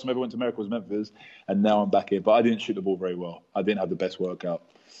 First time I ever went to America was Memphis, and now I'm back here. But I didn't shoot the ball very well. I didn't have the best workout.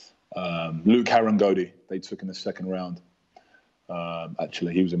 Luke Harangodi, they took in the second round.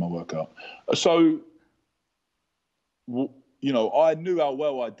 Actually, he was in my workout. So, you know, I knew how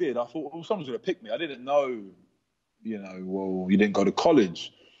well I did. I thought, well, someone's going to pick me. I didn't know, you know, well, you didn't go to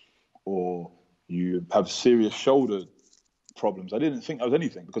college or you have serious shoulder problems. I didn't think I was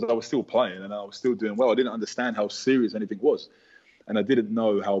anything because I was still playing and I was still doing well. I didn't understand how serious anything was. And I didn't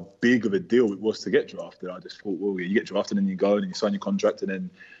know how big of a deal it was to get drafted. I just thought, well, you get drafted and you go and you sign your contract and then,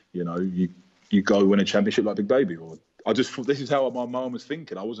 you know, you go win a championship like Big Baby. Or I just thought this is how my mum was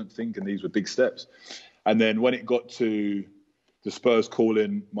thinking. I wasn't thinking these were big steps. And then when it got to the Spurs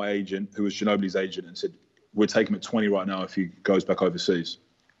calling my agent, who was Ginobili's agent, and said, we're taking him at 20 right now if he goes back overseas.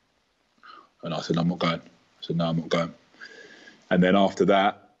 And I said, I'm not going. I said, no, I'm not going. And then after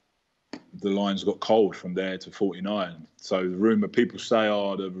that, the lines got cold from there to 49. So the rumour, people say,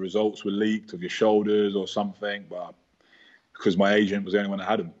 the results were leaked of your shoulders or something, but because my agent was the only one that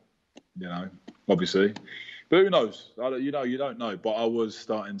had them, you know, obviously. But who knows? You don't know. But I was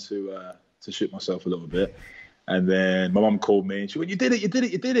starting to shit myself a little bit. And then my mum called me and she went, you did it.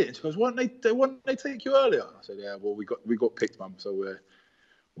 And she goes, why didn't they take you earlier? I said, yeah, well, we got picked, Mum, so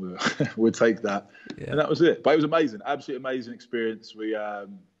we'll take that. Yeah. And that was it. But it was amazing, absolutely amazing experience. We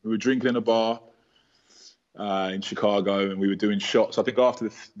were drinking in a bar in Chicago and we were doing shots. I think after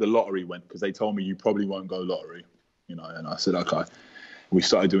the lottery went, because they told me you probably won't go lottery, you know, and I said, okay. We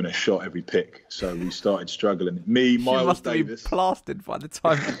started doing a shot every pick. So we started struggling. Me, Miles Davis. Been plastered by the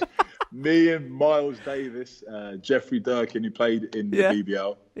time. Me and Miles Davis, Jeffrey Durkin, who played in the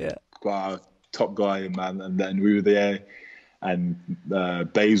BBL. Yeah. Top guy, man. And then we were there. And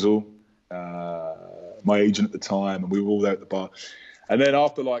Basil, my agent at the time, and we were all there at the bar. And then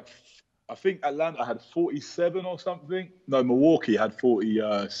after, I think Atlanta had 47 or something. No, Milwaukee had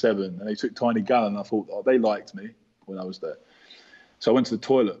 47. And they took Tiny Gallon. I thought, they liked me when I was there. So I went to the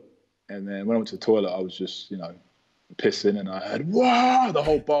toilet, and then when I went to the toilet, I was just, you know, pissing, and I heard, wow, the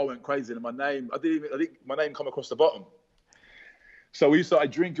whole bar went crazy, and my name, I think my name come across the bottom. So we started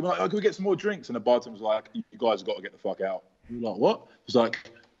drinking. We're like, can we get some more drinks? And the bartender was like, you guys have got to get the fuck out. We were like, what? It was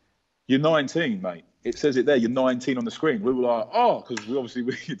like, you're 19, mate. It says it there, you're 19 on the screen. We were like, because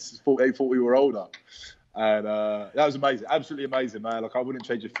they thought we were older. And that was amazing, absolutely amazing, man. Like, I wouldn't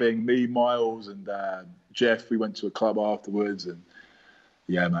change a thing. Me, Miles, and Jeff, we went to a club afterwards, and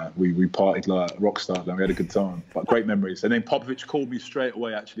yeah, man, we partied like rock stars and we had a good time. But great memories. And then Popovich called me straight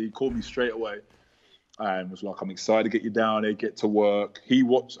away, actually. He called me straight away and was like, I'm excited to get you down here, get to work. I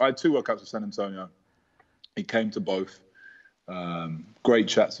had 2 workouts at San Antonio. He came to both. Great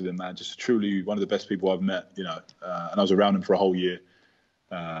chats with him, man. Just truly one of the best people I've met, you know. And I was around him for a whole year.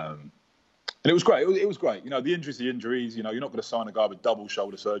 And it was great. It was great. You know, the injuries, you know, you're not going to sign a guy with double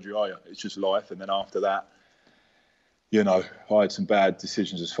shoulder surgery, are you? It's just life. And then after that, you know, I had some bad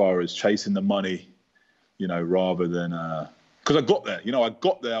decisions as far as chasing the money, you know, rather than because I got there. You know, I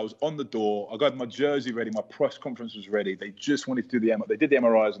was on the door. I got my jersey ready. My press conference was ready. They just wanted to do they did the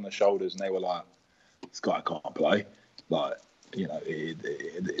MRIs on the shoulders, and they were like, this guy can't play. Like, you know,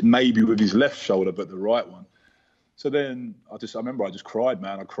 maybe with his left shoulder, but the right one. So then I remember I just cried,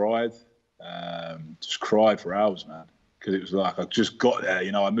 man. I cried, just cried for hours, man. Because it was like, I just got there,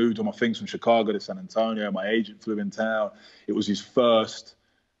 you know, I moved all my things from Chicago to San Antonio. My agent flew in town. It was his first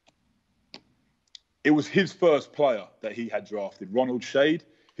player that he had drafted, Ronald Shade.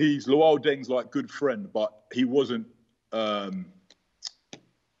 He's Luol Deng's like good friend, but he wasn't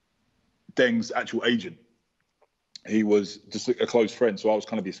Deng's actual agent. He was just a close friend. So I was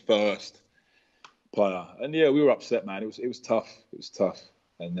kind of his first player. And yeah, we were upset, man. It was tough. It was tough.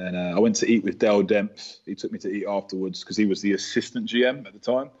 And then I went to eat with Dale Demps. He took me to eat afterwards because he was the assistant GM at the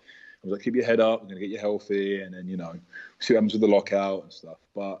time. I was like, keep your head up. We're going to get you healthy. And then, you know, see what happens with the lockout and stuff.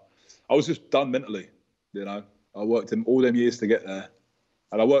 But I was just done mentally, you know. I worked all them years to get there.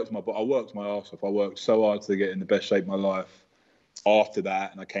 And I worked my arse off. I worked so hard to get in the best shape of my life after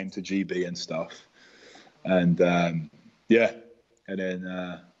that. And I came to GB and stuff. And, yeah. And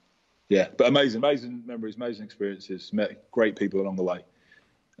then, yeah. But amazing memories, amazing experiences. Met great people along the way.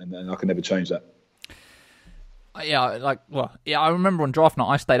 And I can never change that. I remember on draft night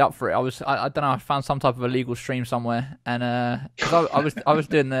I stayed up for it. I don't know, I found some type of illegal stream somewhere, and cause I was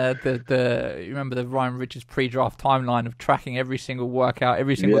doing the you remember the Ryan Richards pre-draft timeline of tracking every single workout,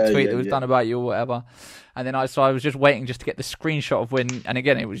 every single tweet that was done about you or whatever, and then I was just waiting just to get the screenshot of when, and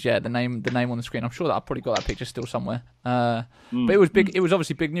again it was the name on the screen. I'm sure that I probably got that picture still somewhere, but it was big. It was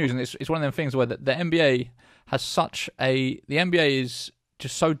obviously big news, and it's one of them things where the NBA has the NBA is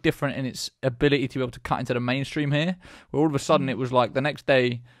just so different in its ability to be able to cut into the mainstream here, where all of a sudden it was like the next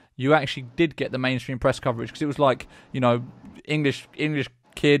day you actually did get the mainstream press coverage, because it was like, English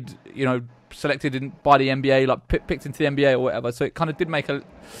kid, selected by the NBA, like picked into the NBA or whatever. So it kind of did make a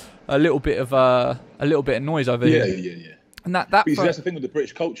little bit of noise over here. Yeah. And that's the thing with the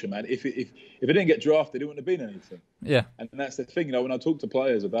British culture, man. If it didn't get drafted, it wouldn't have been anything. Yeah. And that's the thing, when I talk to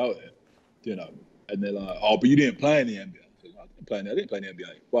players about it, and they're like, "Oh, but you didn't play in the NBA." I didn't play in the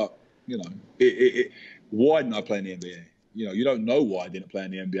NBA, but why didn't I play in the NBA? You don't know why I didn't play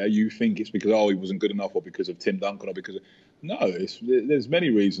in the NBA. You think it's because he wasn't good enough, or because of Tim Duncan, or because of... No, there's many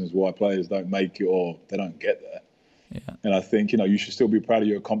reasons why players don't make it or they don't get there. Yeah. And I think you should still be proud of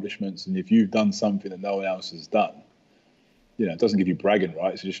your accomplishments, and if you've done something that no one else has done, it doesn't give you bragging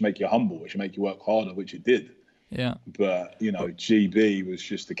rights. It just make you humble. It should make you work harder, which it did. Yeah. But GB was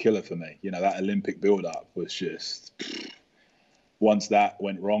just a killer for me. That Olympic build-up was just... Once that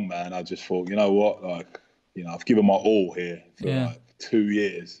went wrong, man, I just thought, what? I've given my all here for 2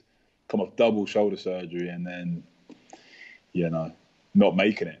 years, come off double shoulder surgery, and then, not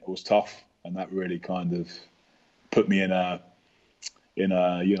making it. It was tough, and that really kind of put me in a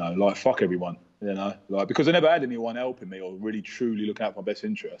fuck everyone, because I never had anyone helping me or really truly looking out for my best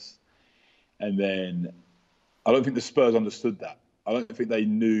interests. And then I don't think the Spurs understood that. I don't think they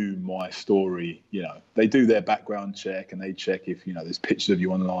knew my story. They do their background check, and they check if, there's pictures of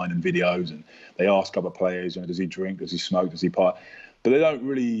you online and videos, and they ask other players, does he drink, does he smoke, does he party? But they don't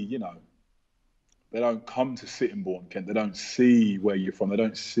really, they don't come to Sittingbourne, Kent. They don't see where you're from. They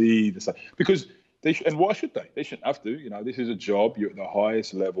don't see the stuff. Because and why should they? They shouldn't have to. This is a job. You're at the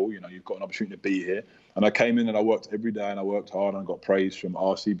highest level. You've got an opportunity to be here. And I came in and I worked every day, and I worked hard, and I got praise from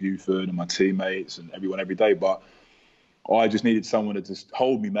RC Buford and my teammates and everyone every day. But I just needed someone to just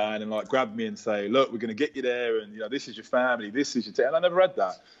hold me, man, and grab me and say, look, we're going to get you there, and this is your family, this is your team. And I never had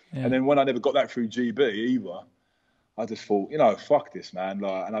that. Yeah. And then when I never got that through GB either, I just thought, fuck this, man.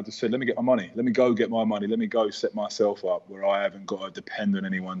 And I just said, let me get my money. Let me go get my money. Let me go set myself up where I haven't got to depend on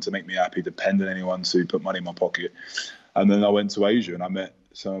anyone to make me happy, depend on anyone to put money in my pocket. And then I went to Asia, and I met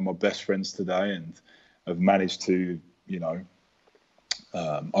some of my best friends today, and have managed to,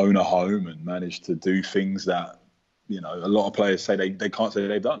 own a home and managed to do things that, a lot of players say they can't say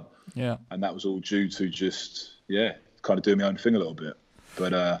they've done. Yeah. And that was all due to just, kind of doing my own thing a little bit.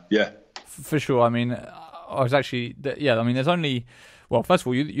 But, For sure. I mean, I was actually... there's only... Well, first of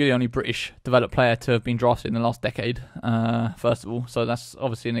all, you're the only British developed player to have been drafted in the last decade, first of all. So that's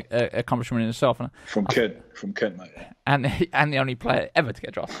obviously an accomplishment in itself. From Kent, mate. And the only player ever to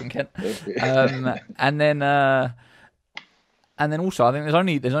get drafted from Kent. And then also, I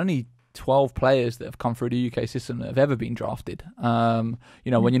think there's only 12 players that have come through the UK system that have ever been drafted. When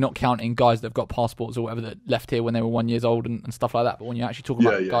you're not counting guys that have got passports or whatever that left here when they were 1 year old and stuff like that, but when you're actually talking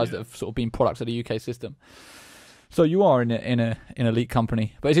about guys that have sort of been products of the UK system. So you are in an elite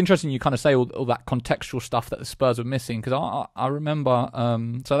company. But it's interesting you kind of say all that contextual stuff that the Spurs were missing, because I remember,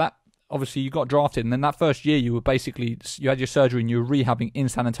 so that obviously you got drafted, and then that first year you had your surgery and you were rehabbing in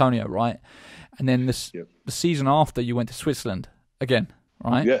San Antonio, right? And then the season after you went to Switzerland again.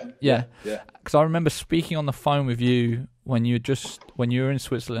 Right? Yeah. Because I remember speaking on the phone with you when you were in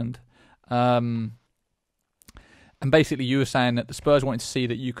Switzerland, and basically you were saying that the Spurs wanted to see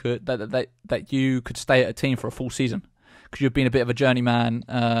that you could stay at a team for a full season, because you've been a bit of a journeyman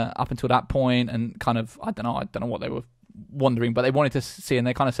up until that point, and kind of I don't know what they were wondering, but they wanted to see, and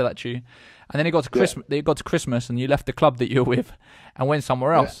they kind of said that to you. And then it got to Christmas. It got to Christmas, and you left the club that you were with and went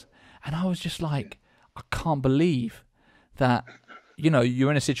somewhere else. And I was just like, I can't believe that. You're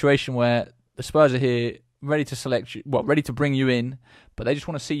in a situation where the Spurs are here, ready to select you, ready to bring you in, but they just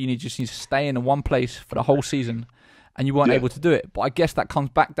want to see you. You just need to stay in one place for the whole season, and you weren't able to do it. But I guess that comes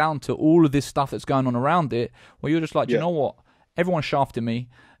back down to all of this stuff that's going on around it, where you're just like, you know what? Everyone's shafting me.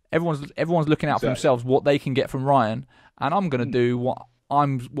 Everyone's looking out for themselves, what they can get from Ryan, and I'm going to do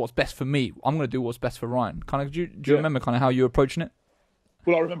what's best for me. I'm going to do what's best for Ryan. Kind of, do you remember kind of how you were approaching it?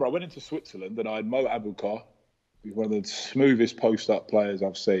 Well, I remember I went into Switzerland and I had Mo Abukar, one of the smoothest post-up players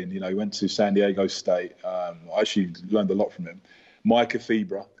I've seen. He went to San Diego State. I actually learned a lot from him. Mike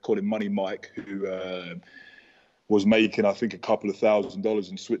Athebra, called him Money Mike, who was making, I think, a couple of $1,000s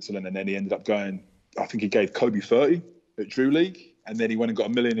in Switzerland, and then he ended up going I think he gave Kobe 30 at Drew League, and then he went and got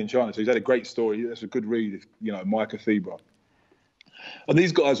 $1 million in China. So he's had a great story. That's a good read, Micah Fibra. And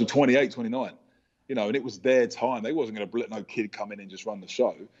these guys were 28, 29, and it was their time. They wasn't going to let no kid come in and just run the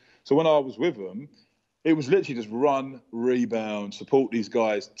show. So when I was with them, it was literally just run, rebound, support these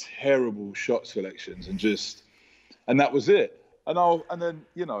guys, terrible shot selections, and that was it. And then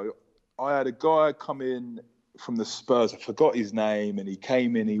I had a guy come in from the Spurs. I forgot his name, and he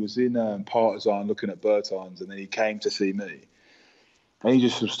came in. He was in Partizan looking at Bertans, and then he came to see me, and he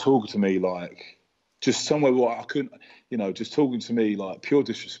just was talking to me like just somewhere where I couldn't, just talking to me like pure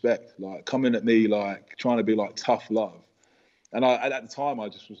disrespect, like coming at me like trying to be like tough love. And at the time, I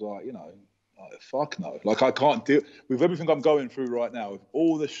just was like, fuck no. Like, I can't deal with everything I'm going through right now, with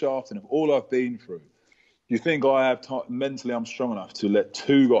all the shafting of all I've been through. You think I have mentally I'm strong enough to let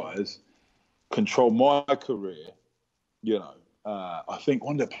two guys control my career? I think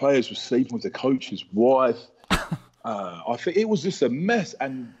one of the players was sleeping with the coach's wife. I think it was just a mess.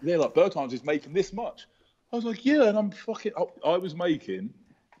 And they're like, Bertans is making this much. I was like, yeah, and I'm fucking... I was making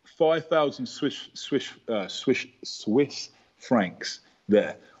 5,000 Swiss francs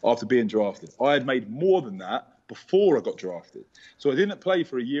there after being drafted. I had made more than that before I got drafted. So I didn't play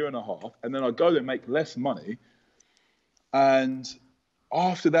for a year and a half, and then I go there and make less money. And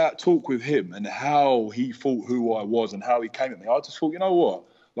after that talk with him and how he thought who I was and how he came at me, I just thought, you know what?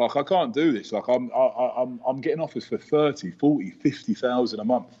 Like, I can't do this. Like, I'm getting offers for 30, 40, 50,000 a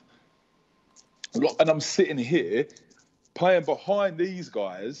month. And I'm sitting here playing behind these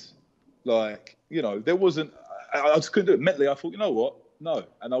guys. Like, there wasn't... I just couldn't do it. Mentally, I thought, you know what? No.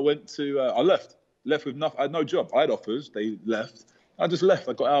 And I went to... I left with nothing. I had no job. I had offers. They left. I just left.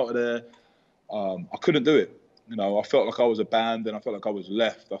 I got out of there. I couldn't do it. I felt like I was abandoned. I felt like I was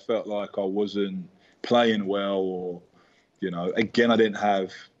left. I felt like I wasn't playing well, or, again, I didn't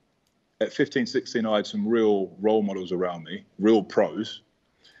have... At 15, 16, I had some real role models around me, real pros.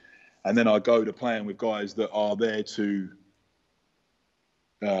 And then I go to playing with guys that are there to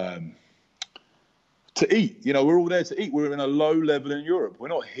eat. We're all there to eat. We're in a low level in Europe. We're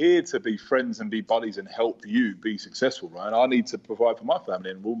not here to be friends and be buddies and help you be successful, right? I need to provide for my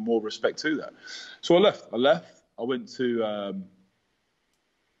family and more respect to that. So I left. I went to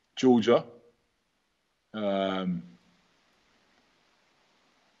Georgia. I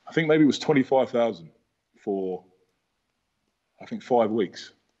think maybe it was 25,000 for, 5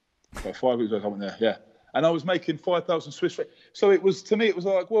 weeks. So 5 weeks I went there, yeah. And I was making 5,000 Swiss francs. So it was, to me, it was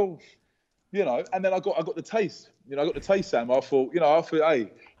like, well, and then I got the taste. I got the taste, Sam. I thought, hey,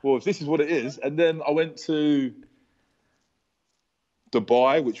 well, if this is what it is. And then I went to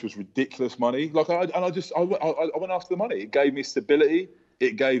Dubai, which was ridiculous money. Like, I went after the money. It gave me stability.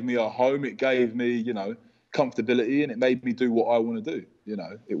 It gave me a home. It gave me, comfortability, and it made me do what I want to do.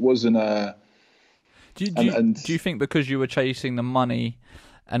 It wasn't Do you think because you were chasing the money,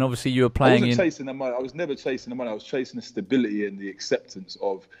 and obviously you were playing... I wasn't chasing the money. I was never chasing the money. I was chasing the stability and the acceptance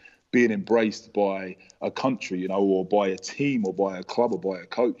of being embraced by a country, or by a team, or by a club, or by a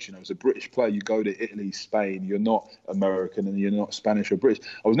coach. As a British player, you go to Italy, Spain, you're not American and you're not Spanish or British.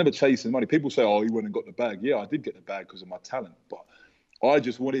 I was never chasing money. People say, oh, you went and got the bag. Yeah, I did get the bag because of my talent, but I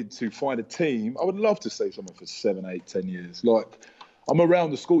just wanted to find a team. I would love to stay somewhere for 7, 8, 10 years. Like, I'm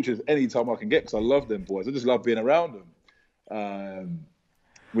around the Scorchers any time I can get because I love them boys. I just love being around them.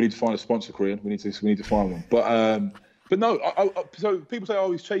 We need to find a sponsor, Korean. We need to find one. But no. So people say,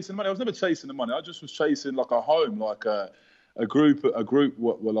 "Oh, he's chasing money." I was never chasing the money. I just was chasing like a home, like a group. A group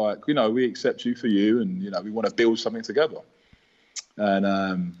were like, we accept you for you, and we want to build something together.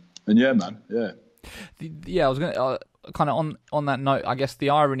 And yeah, man, yeah. I was gonna kind of on that note. I guess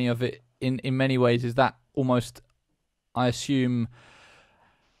the irony of it, in many ways, is that almost, I assume,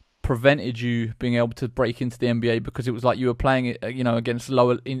 prevented you being able to break into the NBA because it was like you were playing it, against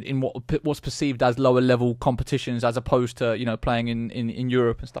lower in what was perceived as lower level competitions, as opposed to playing in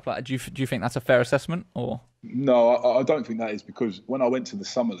Europe and stuff like that. Do you think that's a fair assessment, or? No, I don't think that is, because when I went to the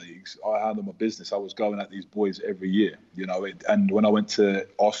summer leagues, I handled my business. I was going at these boys every year, and when I went to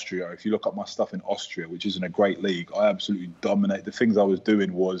Austria, if you look up my stuff in Austria, which isn't a great league, I absolutely dominate. The things I was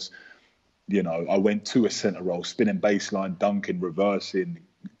doing was, I went to a center roll, spinning baseline, dunking, reversing,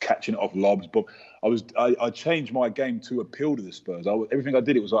 catching it off lobs. But I changed my game to appeal to the Spurs. Everything I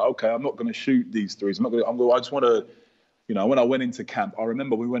did, it was like, okay, I'm not going to shoot these threes. I just want to, when I went into camp, I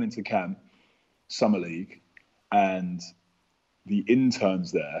remember we went into camp, summer league, and the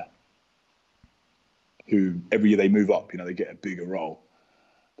interns there, who every year they move up, they get a bigger role.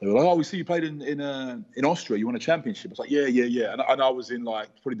 They were like, oh, we see you played in Austria. You won a championship. I was like, yeah. And I was in like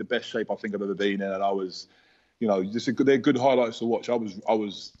probably the best shape I think I've ever been in. And I was, they're good highlights to watch. I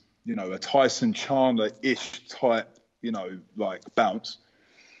was a Tyson Chandler-ish type, like bounce.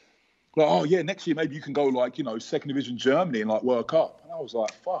 Like, oh yeah, next year maybe you can go like, second division Germany and like work up. And I was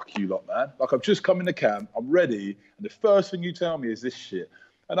like, fuck you lot, man. Like I've just come in the camp, I'm ready, and the first thing you tell me is this shit.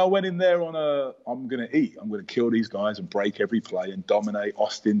 And I went in there on I'm gonna eat. I'm gonna kill these guys and break every play and dominate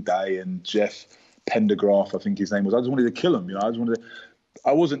Austin Day and Jeff Pendergraft, I think his name was. I just wanted to kill him,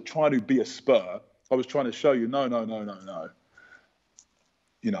 I wasn't trying to be a Spur. I was trying to show you, no.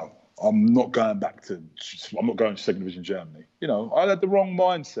 I'm not going to second division Germany. I had the wrong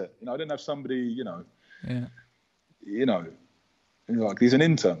mindset. I didn't have somebody, like he's an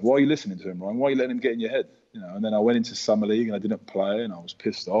intern. Why are you listening to him, Ryan? Why are you letting him get in your head? And then I went into summer league and I didn't play and I was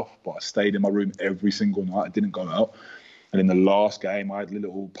pissed off, but I stayed in my room every single night. I didn't go out. And in the last game, I had a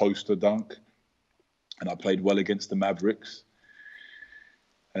little poster dunk and I played well against the Mavericks.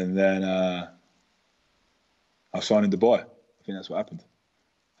 And then I signed in Dubai. I think that's what happened.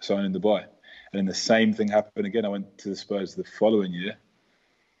 I signed in Dubai. And then the same thing happened again. I went to the Spurs the following year.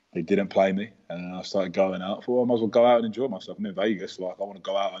 They didn't play me. And I started going out. I thought, well, I might as well go out and enjoy myself. I'm in Vegas. Like, I want to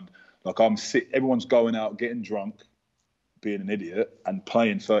go out and, like, everyone's going out, getting drunk, being an idiot, and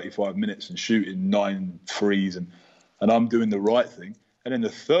playing 35 minutes and shooting 9 threes. And I'm doing the right thing. And then the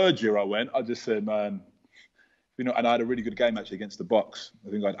third year I went, I just said, man, and I had a really good game actually against the Bucks. I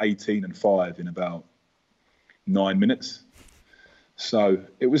think I had 18 and 5 in about 9 minutes. So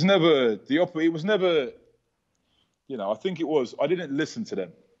it was never it was never, I think it was, I didn't listen to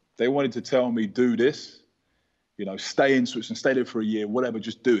them. They wanted to tell me, do this, stay in Switzerland, stay there for a year, whatever,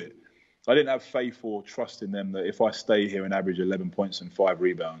 just do it. I didn't have faith or trust in them that if I stay here and average 11 points and 5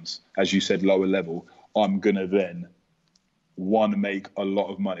 rebounds, as you said, lower level, I'm going to then, 1, make a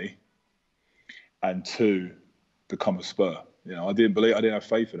lot of money, and 2, become a Spur. I didn't have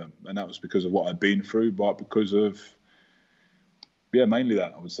faith in them. And that was because of what I'd been through, but because of, mainly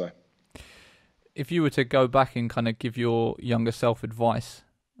that, I would say. If you were to go back and kind of give your younger self advice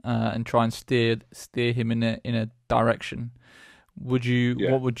and try and steer him in a direction,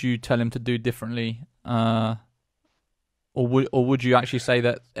 what would you tell him to do differently? Or would you actually say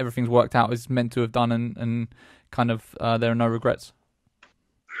that everything's worked out as meant to have done and kind of there are no regrets?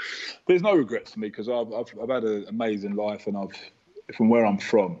 There's no regrets to me because I've had an amazing life, and from where I'm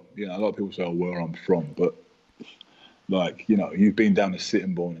from, a lot of people say, oh, where I'm from, but like, you've been down to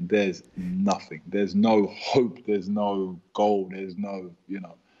Sittingbourne and there's nothing. There's no hope. There's no goal. There's no,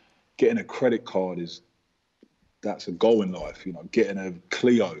 getting a credit card that's a goal in life. Getting a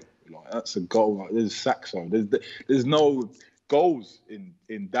Clio, like that's a goal. Like, there's Saxo. There's no goals in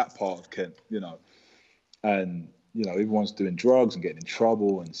that part of Kent, and everyone's doing drugs and getting in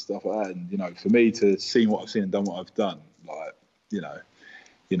trouble and stuff like that. And for me to see what I've seen and done what I've done, like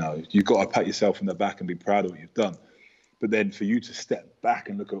you've got to pat yourself on the back and be proud of what you've done. But then for you to step back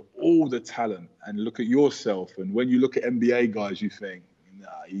and look at all the talent and look at yourself, and when you look at NBA guys, you think,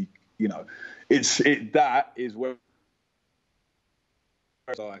 nah, that is where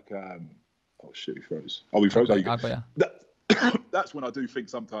it's like, oh shit, we froze. Oh, we froze. Yeah. That's when I do think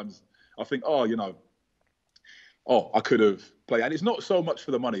sometimes. I think, I could have played. And it's not so much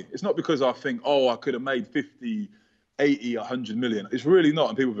for the money. It's not because I think, I could have made 50, 80, 100 million. It's really not.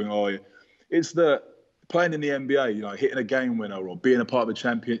 And people think, yeah. It's the playing in the NBA, hitting a game winner or being a part of a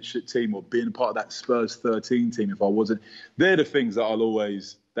championship team or being a part of that Spurs 13 team. If I wasn't, they're the things that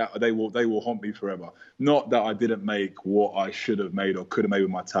that they will haunt me forever. Not that I didn't make what I should have made or could have made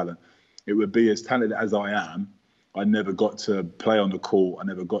with my talent. It would be as talented as I am. I never got to play on the court. I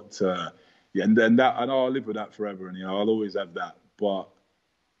never got to, and then that, and I'll live with that forever. And I'll always have that. But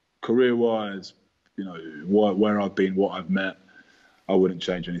career-wise, where I've been, what I've met, I wouldn't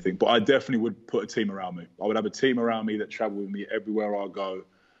change anything. But I definitely would put a team around me. I would have a team around me that travel with me everywhere I go,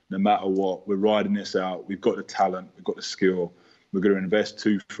 no matter what. We're riding this out. We've got the talent. We've got the skill. We're going to invest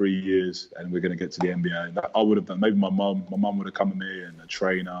 2-3 years, and we're going to get to the NBA. That I would have done. Maybe my mum would have come to me and a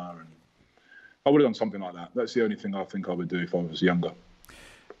trainer, and I would have done something like that. That's the only thing I think I would do if I was younger.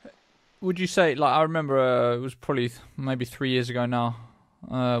 Would you say, like, I remember it was probably maybe 3 years ago now,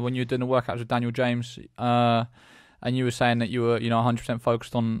 when you were doing the workouts with Daniel James, and you were saying that you were, 100%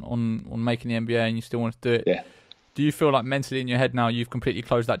 focused on making the NBA and you still wanted to do it. Yeah. Do you feel like mentally in your head now you've completely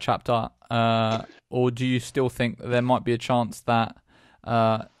closed that chapter, or do you still think that there might be a chance that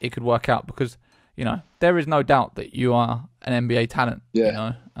it could work out? Because, there is no doubt that you are an NBA talent.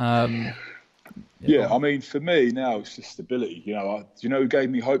 Yeah. I mean, for me now it's just stability. Who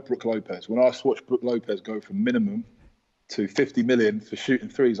gave me hope? Brook Lopez. When I watched Brook Lopez go from minimum to 50 million for shooting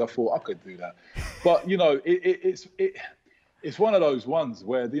threes, I thought I could do that. But it's one of those ones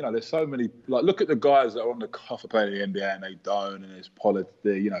where, you know, there's so many, like, look at the guys that are on the cusp of playing the NBA and they don't, and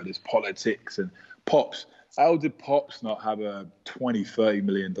there's politics and Pops. How did Pops not have a $20-30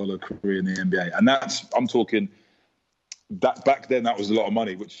 million career in the NBA? And I'm talking that back then, that was a lot of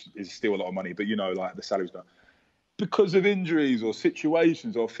money, which is still a lot of money, but, you know, like the salaries don't. Because of injuries or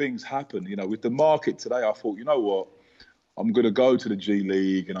situations or things happen, you know, with the market today, I thought, you know what, I'm going to go to the G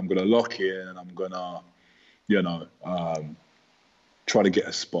League and I'm going to lock in and I'm going to, you know, try to get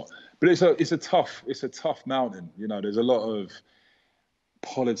a spot. But it's a tough mountain. You know, there's a lot of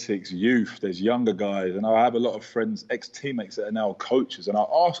politics, youth, there's younger guys. And I have a lot of friends, ex-teammates that are now coaches. And I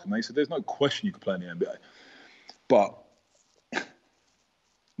ask them, they said, there's no question you can play in the NBA. But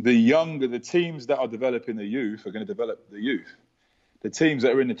the teams that are developing the youth are going to develop the youth. The teams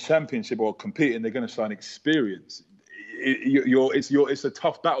that are in the championship or competing, they're going to sign experience. It's a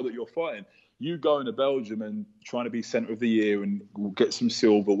tough battle that you're fighting. You going to Belgium and trying to be centre of the year and get some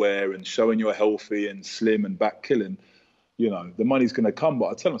silverware and showing you're healthy and slim and back killing, you know, the money's going to come. But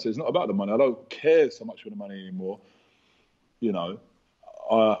I tell them, I say, it's not about the money. I don't care so much for the money anymore. You know,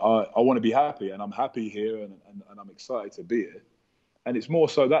 I want to be happy, and I'm happy here, and I'm excited to be here. And it's more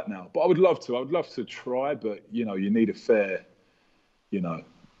so that now. But I would love to try, but, you know, you need a fair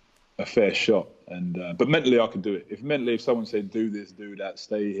shot. And but mentally, I could do it. If someone said, do this, do that,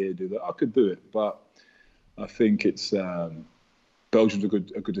 stay here, do that, I could do it. But I think it's Belgium's a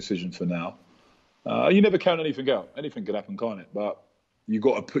good decision for now. You never count anything out. Anything could happen, can't it? But you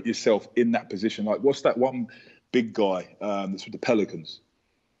got to put yourself in that position. Like, what's that one big guy that's with the Pelicans?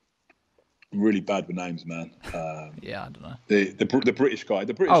 Really bad with names, man. Yeah, I don't know. The British guy.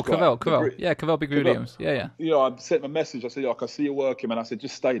 Cavell. Yeah, Cavell Big Williams. Yeah. You know, I sent him a message. I said, I see you working, man. I said,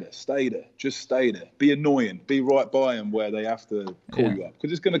 just stay there. Just stay there. Be annoying. Be right by him where they have to call you up.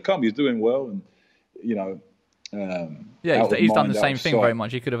 Because it's going to come. He's doing well. And, you know. He's done the same thing very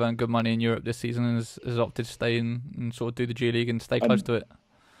much. He could have earned good money in Europe this season and has opted to stay in and sort of do the G League and stay close to it.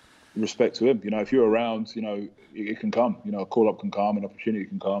 Respect to him. You know, if you're around, you know, it can come. You know, a call up can come, an opportunity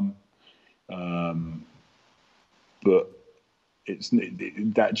can come. But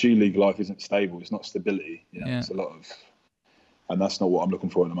that G League life isn't stable. It's not stability. You know, It's a lot of, and that's not what I'm looking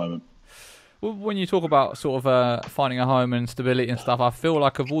for at the moment. Well, when you talk about sort of finding a home and stability and stuff, I feel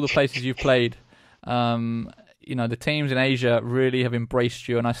like of all the places you've played, you know, the teams in Asia really have embraced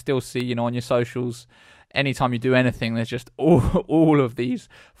you, and I still see, you know, on your socials, anytime you do anything, there's just all of these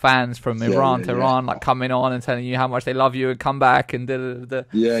fans from Iran to Iran, like coming on and telling you how much they love you and come back and the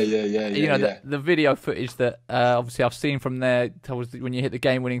video footage that obviously I've seen from there when you hit the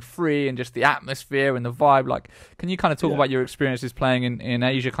game-winning three and just the atmosphere and the vibe. Like, can you kind of talk about your experiences playing in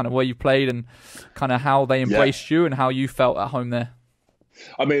Asia, kind of where you played and kind of how they embraced you and how you felt at home there?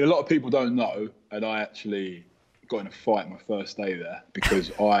 I mean, a lot of people don't know, and I actually got in a fight my first day there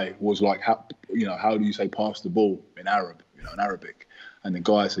because I was like, how do you say pass the ball in Arabic? And the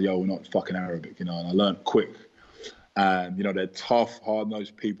guy said, yo, we're not fucking Arabic, you know, and I learned quick. And, you know, they're tough,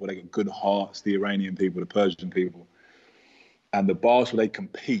 hard-nosed people. They got good hearts, the Iranian people, the Persian people. And the bars where they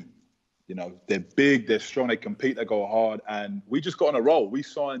compete, you know, they're big, they're strong, they compete, they go hard. And we just got on a roll. We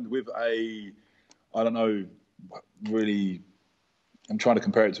signed with I don't know, really, I'm trying to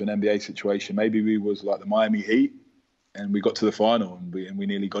compare it to an NBA situation. Maybe we was like the Miami Heat, and we got to the final, and we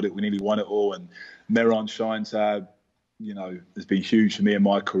nearly got it. We nearly won it all. And Mehran Shinesab, you know, has been huge for me in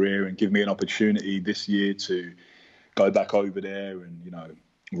my career and give me an opportunity this year to go back over there and, you know,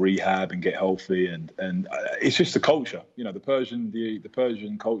 rehab and get healthy. And it's just the culture, you know, the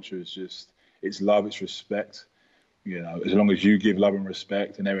Persian culture is just, it's love, it's respect. You know, as long as you give love and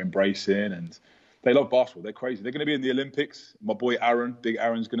respect and they're embracing, and they love basketball. They're crazy. They're going to be in the Olympics. My boy Big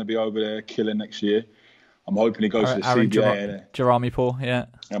Aaron's going to be over there killing next year. I'm hoping he goes to the CBA. Jerami Paul, yeah.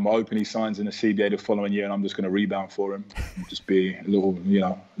 I'm hoping he signs in the CBA the following year, and I'm just going to rebound for him and just be a little, you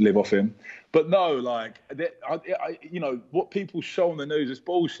know, live off him. But no, like, you know, what people show on the news is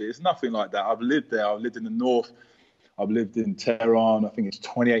bullshit. It's nothing like that. I've lived there. I've lived in the north. I've lived in Tehran. I think it's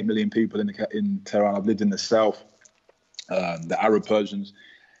 28 million people in Tehran. I've lived in the south, the Arab Persians.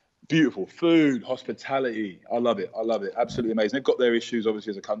 Beautiful food, hospitality. I love it. Absolutely amazing. They've got their issues, obviously,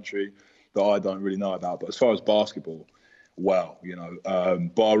 as a country that I don't really know about. But as far as basketball, wow, you know,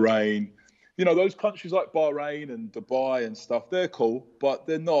 Bahrain, you know, those countries like Bahrain and Dubai and stuff, they're cool, but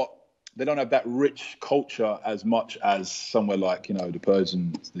they don't have that rich culture as much as somewhere like, you know, the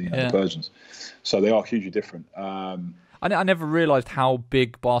Persians, the Persians. So they are hugely different. I never realised how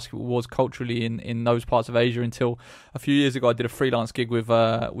big basketball was culturally in those parts of Asia until a few years ago. I did a freelance gig with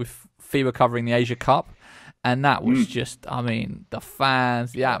FIBA covering the Asia Cup, And that was just, I mean, the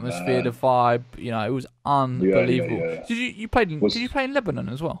fans, the atmosphere, the vibe. It was unbelievable. Yeah. Did you play in Lebanon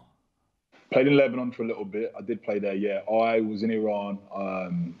as well? Played in Lebanon for a little bit. I did play there. Yeah, I was in Iran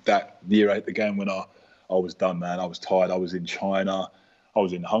that year at the game when I was done, man. I was tired. I was in China. I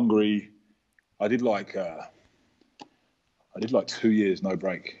was in Hungary. I did like 2 years, no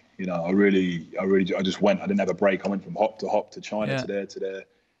break. I just went. I didn't have a break. I went from hop to China to there.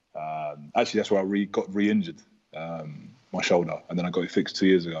 Actually, that's where I got re-injured my shoulder, and then I got it fixed 2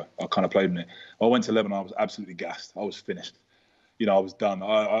 years ago. I kind of played in it. I went to Lebanon. I was absolutely gassed. I was finished. I was done.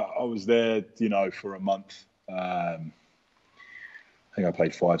 I was there, for a month. I think I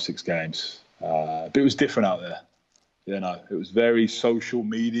played 5-6 games, but it was different out there. It was very social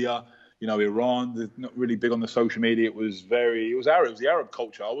media. Iran, they're not really big on the social media. It was Arab. It was the Arab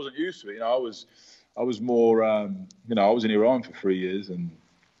culture. I wasn't used to it. I was more. I was in Iran for 3 years, and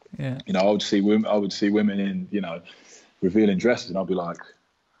I would see women in revealing dresses, and I'd be like,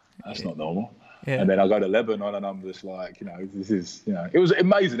 that's not normal. Yeah. And then I go to Lebanon, and I'm just like, this is, it was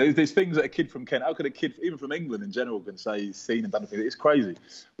amazing. There's things that a kid from Kent, how could a kid, even from England in general, can say he's seen and done things? It's crazy.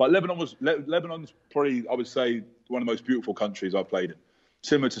 But Lebanon's probably, I would say, one of the most beautiful countries I've played in.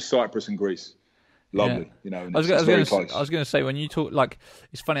 Similar to Cyprus and Greece. Lovely, And I was going to say, when you talk, like,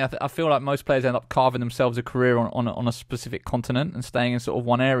 it's funny. I feel like most players end up carving themselves a career on a specific continent and staying in sort of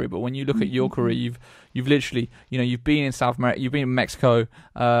one area. But when you look at your career, you've literally, you've been in South America, you've been in Mexico.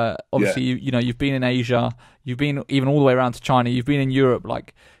 Obviously, you've been in Asia. You've been even all the way around to China. You've been in Europe,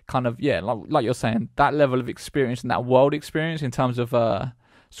 like like you're saying, that level of experience and that world experience in terms of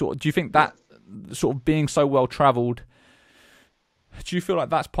do you think that sort of being so well travelled? Do you feel like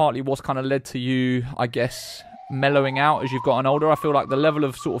that's partly what's kind of led to you, I guess, mellowing out as you've gotten older? I feel like the level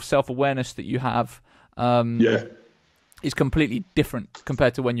of sort of self-awareness that you have is completely different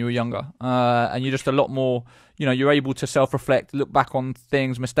compared to when you were younger. And you're just a lot more, you're able to self-reflect, look back on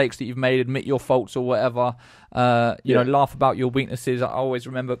things, mistakes that you've made, admit your faults or whatever, laugh about your weaknesses. I always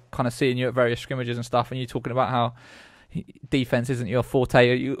remember kind of seeing you at various scrimmages and stuff, and you talking about how defense isn't your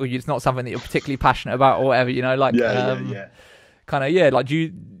forte, or it's not something that you're particularly passionate about or whatever, like,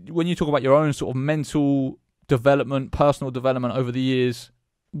 when you talk about your own sort of mental development, personal development over the years,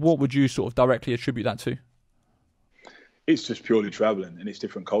 what would you sort of directly attribute that to? It's just purely traveling, and it's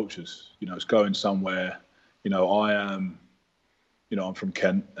different cultures. It's going somewhere. I'm from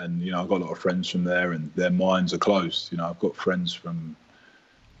Kent, and I've got a lot of friends from there, and their minds are closed. I've got friends from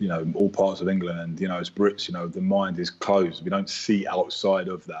all parts of England, and as Brits, the mind is closed. We don't see outside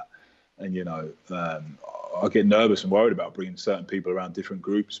of that, and I get nervous and worried about bringing certain people around different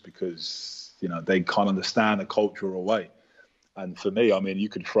groups because, they can't understand the cultural way. And for me, I mean, you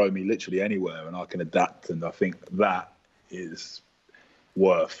could throw me literally anywhere and I can adapt. And I think that is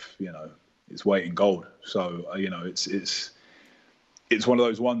worth, its weight in gold. So, it's one of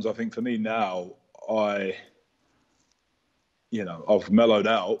those ones. I think for me now, I've mellowed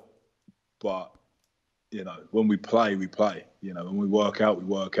out, but when we play, we play. When we work out, we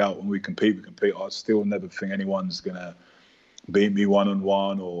work out. When we compete, we compete. I still never think anyone's going to beat me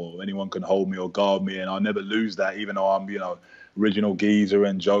one-on-one, or anyone can hold me or guard me. And I never lose that, even though I'm, original geezer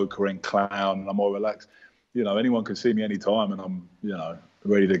and joker and clown, and I'm more relaxed. Anyone can see me anytime, and I'm,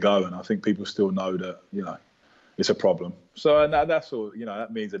 ready to go. And I think people still know that, it's a problem. So, and that's all,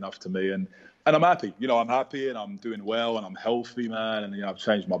 that means enough to me. And I'm happy. I'm happy, and I'm doing well, and I'm healthy, man. And, I've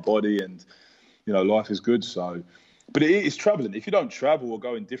changed my body, and, life is good. So, but it is traveling. If you don't travel or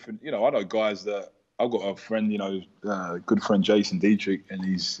go in different, I know guys that, I've got a friend, good friend Jason Dietrich, and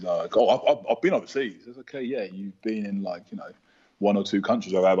he's like, I've been overseas. I was okay, yeah, you've been in one or two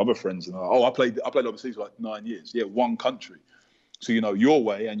countries. I have other friends, and I played overseas for 9 years. Yeah, one country. So your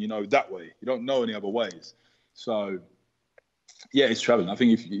way, and that way. You don't know any other ways. So yeah, it's traveling. I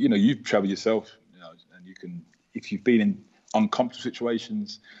think if you've traveled yourself, and you can, if you've been in uncomfortable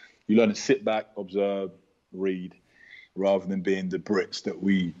situations, you learn to sit back, observe, read, rather than being the Brits that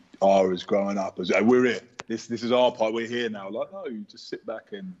we are as growing up. As we're here. This is our part. We're here now. Like, no, you just sit back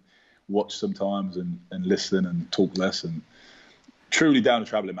and watch sometimes, and listen and talk less. And truly down to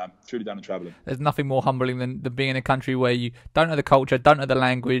traveling, man. Truly down to traveling. There's nothing more humbling than being in a country where you don't know the culture, don't know the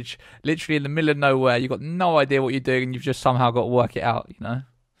language, literally in the middle of nowhere. You've got no idea what you're doing, and you've just somehow got to work it out.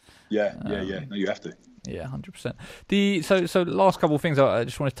 Yeah. No, you have to. Yeah, 100%. So last couple of things I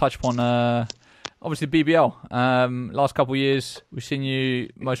just want to touch upon. Obviously, BBL. Last couple of years, we've seen you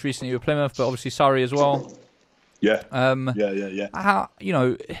most recently with Plymouth, but obviously Surrey as well. Yeah.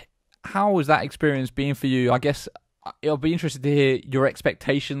 How has that experience been for you? I guess I'll be interested to hear your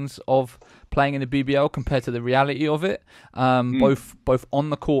expectations of playing in the BBL compared to the reality of it, both on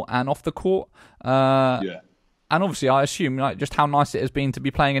the court and off the court. And obviously, I assume like just how nice it has been to be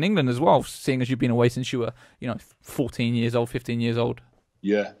playing in England as well, seeing as you've been away since you were, 14 years old, 15 years old.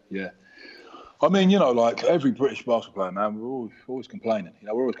 Yeah, yeah. I mean, like every British basketball player, man, we're always complaining.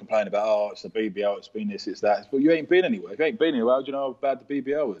 We're always complaining about, it's the BBL, it's been this, it's that. But you ain't been anywhere. If you ain't been anywhere, how do you know how bad the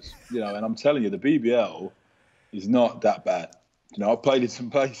BBL is? And I'm telling you, the BBL is not that bad. I've played in some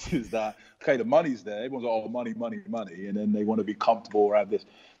places that, okay, the money's there. Everyone's like, oh, money, money, money. And then they want to be comfortable or have this.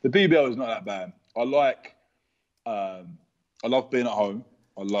 The BBL is not that bad. I love being at home.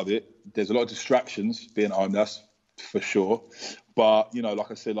 I love it. There's a lot of distractions being at home, that's for sure. But,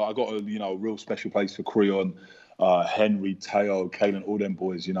 like I said, I got a real special place for Creon, Henry, Teo, Kalen, all them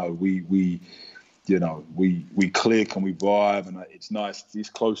boys. We click and we vibe, and it's nice. It's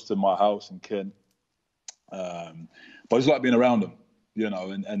close to my house in Kent. But it's like being around them,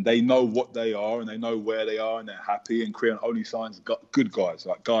 and they know what they are and they know where they are and they're happy. And Creon only signs good guys,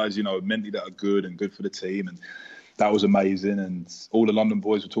 like guys, mentally that are good and good for the team. And that was amazing. And all the London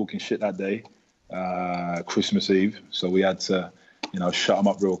boys were talking shit that day, Christmas Eve. So we had to, shut them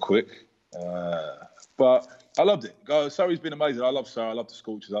up real quick. But I loved it. Surrey's been amazing. I love Surrey. I love the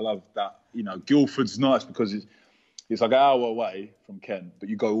Scorchers. I love that. Guildford's nice because it's like an hour away from Kent, but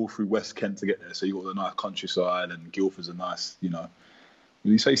you go all through West Kent to get there. So you got the nice countryside, and Guildford's a nice, Would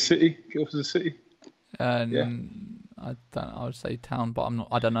you say city? Guildford's a city? Yeah. I would say town, but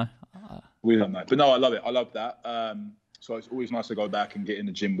I don't know. We don't know. But no, I love it. I love that. So it's always nice to go back and get in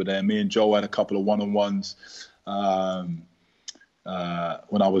the gym with them. Me and Joel had a couple of one-on-ones when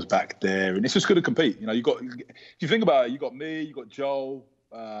I was back there. And it's just good to compete. If you think about it, you got me, you got Joel,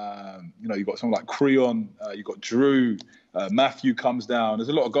 you got someone like Creon, you got Drew, Matthew comes down. There's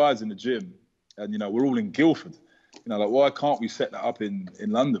a lot of guys in the gym, and we're all in Guildford. Why can't we set that up in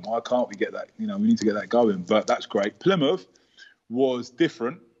London? Why can't we get that? We need to get that going. But that's great. Plymouth was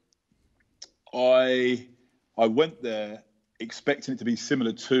different. I went there expecting it to be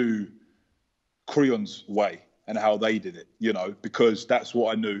similar to Creon's way and how they did it, because that's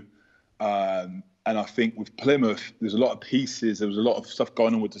what I knew. And I think with Plymouth, there's a lot of pieces. There was a lot of stuff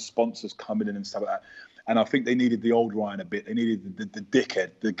going on with the sponsors coming in and stuff like that. And I think they needed the old Ryan a bit. They needed the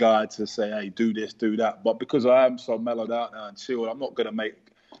dickhead, the guy to say, hey, do this, do that. But because I am so mellowed out now and chilled, I'm not going to make...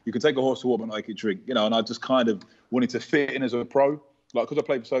 You can take a horse to water, but not make it drink. And I just kind of wanted to fit in as a pro. Because I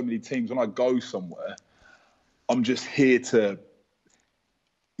played for so many teams, when I go somewhere, I'm just here to...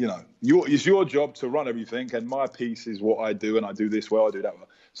 it's your job to run everything, and my piece is what I do, and I do this well, I do that well.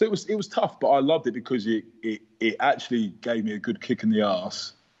 So it was tough, but I loved it because it actually gave me a good kick in the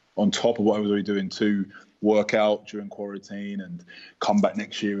arse on top of what I was already doing to work out during quarantine and come back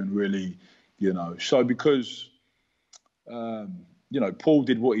next year and really, So because, Paul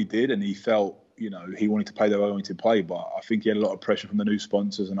did what he did and he felt, he wanted to play the way he wanted to play, but I think he had a lot of pressure from the new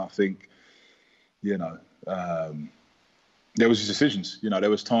sponsors, and I think, there was his decisions. There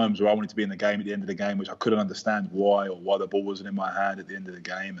was times where I wanted to be in the game at the end of the game, which I couldn't understand why the ball wasn't in my hand at the end of the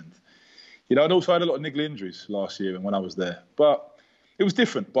game. And, and also I had a lot of niggly injuries last year and when I was there. But it was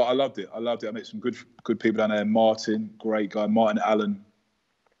different, but I loved it. I met some good people down there. Martin, great guy. Martin Allen,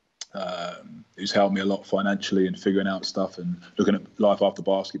 who's helped me a lot financially and figuring out stuff and looking at life after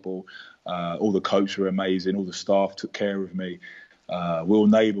basketball. All the coaches were amazing. All the staff took care of me. Will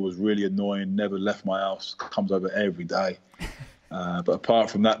Neighbour was really annoying, never left my house, comes over every day. But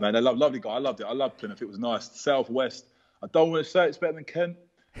apart from that, man, lovely guy. I loved it. I loved Plymouth. It was nice. Southwest, I don't want to say it's better than Kent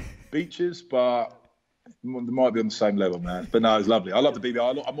beaches, but they might be on the same level, man. But no, it was lovely. I love the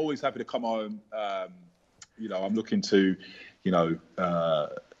BBL. I'm always happy to come home. I'm looking to,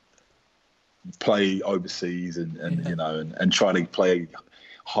 play overseas and try to play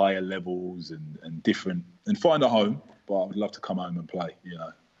higher levels and different and find a home. But I would love to come home and play,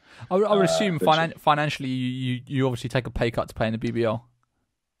 I would assume financially you obviously take a pay cut to play in the BBL.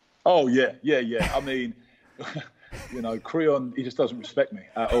 Oh, yeah. I mean, Creon, he just doesn't respect me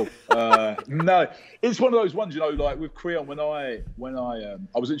at all. No, it's one of those ones, like with Creon, when I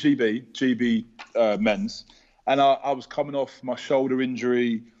was at GB men's, and I was coming off my shoulder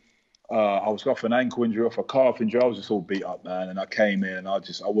injury. I was off an ankle injury, off a calf injury. I was just all beat up, man. And I came in and I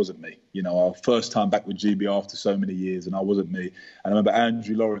wasn't me. First time back with GB after so many years, and I wasn't me. And I remember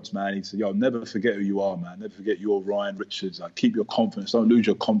Andrew Lawrence, man, he said, never forget who you are, man. Never forget you're Ryan Richards. Like, keep your confidence. Don't lose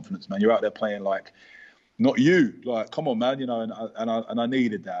your confidence, man. You're out there playing like, not you. Like, come on, man. And I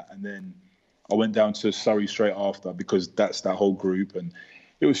needed that. And then I went down to Surrey straight after because that's that whole group. And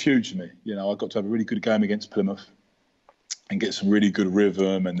it was huge to me. I got to have a really good game against Plymouth and get some really good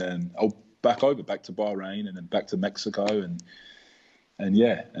rhythm, and then back to Bahrain, and then back to Mexico, and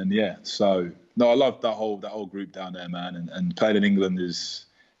yeah. So no, I love that whole group down there, man. And playing in England is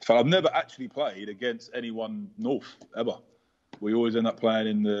So I've never actually played against anyone north ever. We always end up playing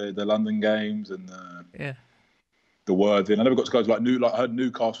in the London games and the Worthing. I never got to go to I heard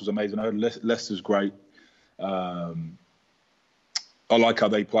Newcastle's amazing. I heard Leicester's great. I like how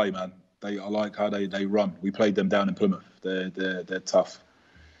they play, man. I like how they run. We played them down in Plymouth. They're tough.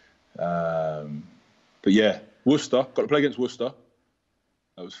 But yeah, Worcester. Got to play against Worcester.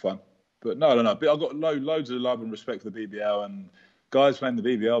 That was fun. But no. But I've got loads of love and respect for the BBL, and guys playing the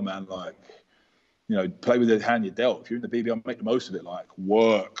BBL, man, like, you know, play with the hand you're dealt. If you're in the BBL, make the most of it. Like,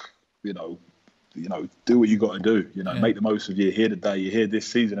 work, you know, do what you got to do. You know, make the most of you're here today, you're here this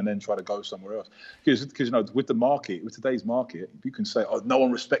season, and then try to go somewhere else. Because you know, with today's market, you can say, oh, no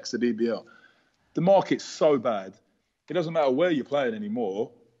one respects the BBL. The market's so bad. It doesn't matter where you're playing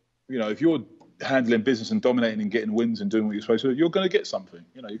anymore. You know, if you're handling business and dominating and getting wins and doing what you're supposed to do, you're going to get something.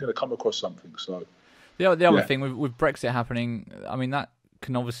 You know, you're going to come across something. So the other thing with Brexit happening, I mean, that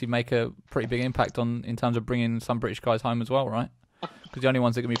can obviously make a pretty big impact in terms of bringing some British guys home as well, right? Because the only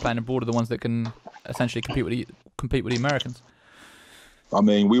ones that can be playing abroad are the ones that can essentially compete with the Americans. I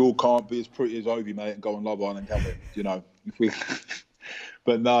mean, we all can't be as pretty as Ovi, mate, and go on Love Island, can we? You know,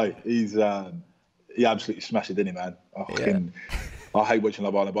 but no, he absolutely smashed it, didn't he, man? I hate watching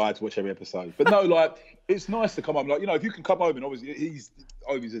Love Island, but I had to watch every episode. But no, like, it's nice to come up. Like, you know, if you can come home, and obviously he's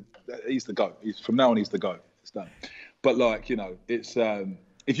the GOAT. From now on, he's the GOAT. It's done. But like, you know, it's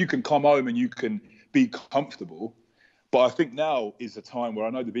if you can come home and you can be comfortable. But I think now is the time where I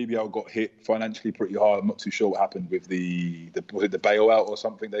know the BBL got hit financially pretty hard. I'm not too sure what happened with was it the bailout or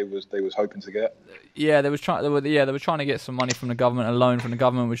something they was hoping to get. Yeah, they were trying to get some money from the government, a loan from the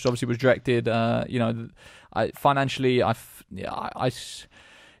government, which obviously was rejected. You know, financially, it's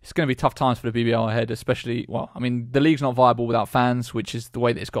going to be tough times for the BBL ahead, especially. Well, I mean, the league's not viable without fans, which is the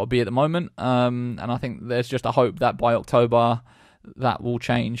way that it's got to be at the moment. And I think there's just a hope that by October that will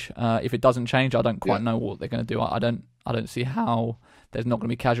change. If it doesn't change, I don't quite know what they're going to do. I don't see how there's not going to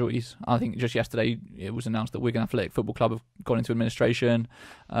be casualties. I think just yesterday it was announced that Wigan Athletic Football Club have gone into administration.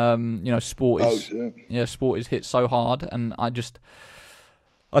 You know, sport is hit so hard, and I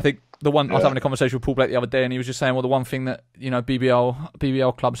think I was having a conversation with Paul Blake the other day, and he was just saying, well, the one thing that, you know,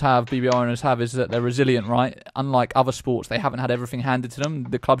 BBL clubs have, BBL owners have, is that they're resilient, right? Unlike other sports, they haven't had everything handed to them.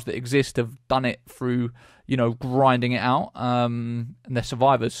 The clubs that exist have done it through, you know, grinding it out, and they're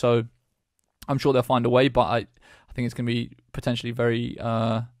survivors. So I'm sure they'll find a way, but I think it's going to be potentially very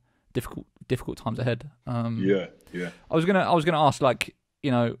difficult times ahead. I was gonna ask, like,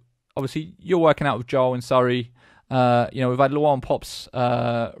 you know, obviously you're working out with Joel in Surrey. You know, we've had Luan Pops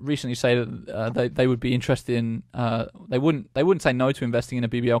recently say that they would be interested in. They wouldn't say no to investing in a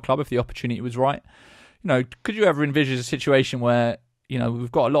BBL club if the opportunity was right. You know, could you ever envisage a situation where, you know,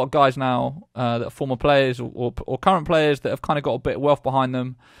 we've got a lot of guys now that are former players or current players that have kind of got a bit of wealth behind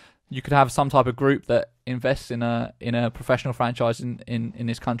them? You could have some type of group that invests in a professional franchise in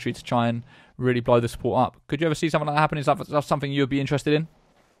this country to try and really blow the sport up. Could you ever see something like that happen? Is that something you would be interested in?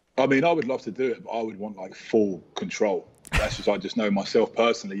 I mean, I would love to do it, but I would want like full control. That's just, I just know myself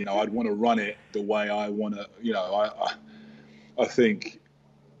personally. You know, I'd want to run it the way I want to. You know, I think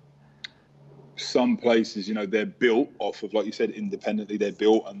some places, you know, they're built off of, like you said, independently. They're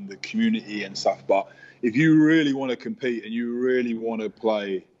built on the community and stuff. But if you really want to compete and you really want to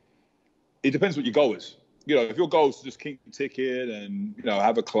play, it depends what your goal is. You know, if your goal is to just keep the ticket and, you know,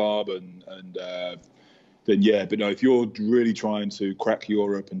 have a club and then yeah. But no, if you're really trying to crack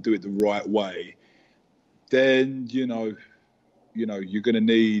Europe and do it the right way, then, you know, you're going to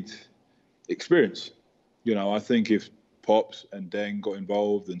need experience. You know, I think if Pops and Deng got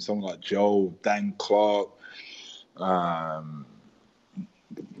involved and someone like Joel, Dan Clark,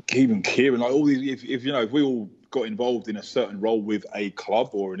 even Kieran, like all these, if you know, if we all got involved in a certain role with a club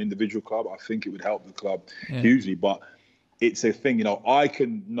or an individual club, I think it would help the club hugely. But it's a thing, you know, I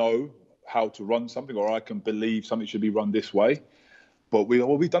can know how to run something, or I can believe something should be run this way. But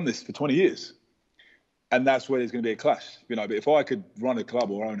we've done this for 20 years. And that's where there's going to be a clash. You know, but if I could run a club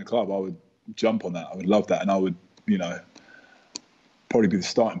or own a club, I would jump on that. I would love that. And I would, you know, probably be the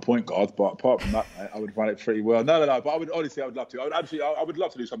starting point guard. But apart from that, I would run it pretty well. No. But I would love to. I would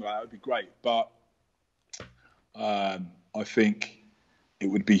love to do something like that. It would be great. But I think it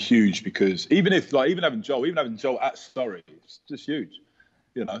would be huge, because even having Joel at Surrey, it's just huge.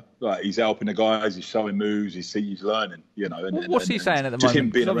 You know, like, he's helping the guys, he's showing moves, he's learning. You know, what's he saying at the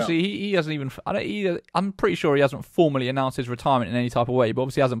moment? Because obviously he hasn't even. I'm pretty sure he hasn't formally announced his retirement in any type of way, but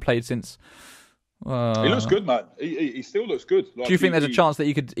obviously hasn't played since. He looks good, man. He still looks good. Like, do you think there's a chance that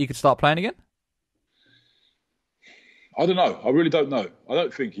he could start playing again? I don't know. I really don't know. I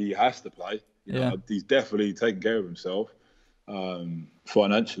don't think he has to play. You know, he's definitely taking care of himself.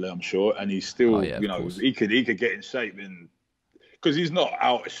 financially, I'm sure, and he's still, course. he could get in shape because he's not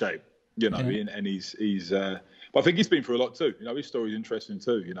out of shape, and he's but I think he's been through a lot too. His story's interesting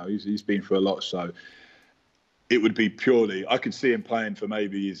too. He's been through a lot, so it would be purely. I could see him playing for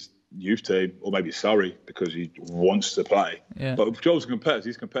maybe his youth team or maybe Surrey because he wants to play. Yeah. But if Joel's a competitor,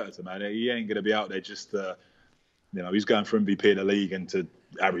 he's a competitor, man. He ain't going to be out there just, he's going for MVP of the league and to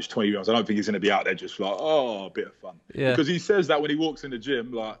average 20 rounds. I don't think he's going to be out there just like, a bit of fun. Yeah. Because he says that when he walks in the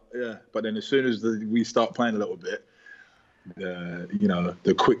gym, like, yeah. But then as soon as we start playing a little bit,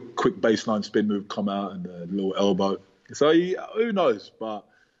 the quick baseline spin move come out and the little elbow. So who knows? But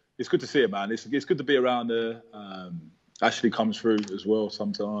it's good to see it, man. It's good to be around there. Ashley comes through as well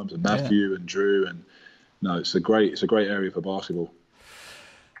sometimes, and Matthew and Drew, and it's a great area for basketball.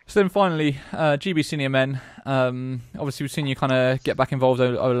 So then finally, GB senior men. Obviously, we've seen you kind of get back involved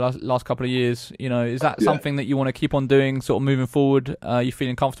over the last couple of years. Is that something that you want to keep on doing, sort of moving forward? Are you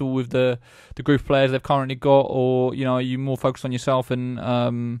feeling comfortable with the group of players they've currently got, or are you more focused on yourself and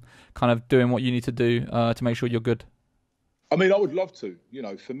kind of doing what you need to do to make sure you're good? I mean, I would love to.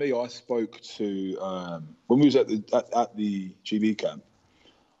 For me, I spoke to when we was at the GB camp.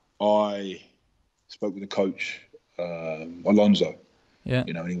 I spoke with the coach, Alonso. Yeah.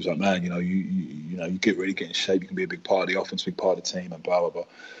 And he was like, man, you get ready, get in shape. You can be a big part of the offense, big part of the team, and blah blah blah.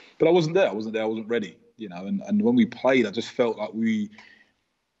 But I wasn't there. I wasn't ready. And when we played, I just felt like we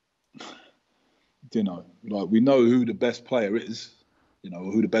know who the best player is.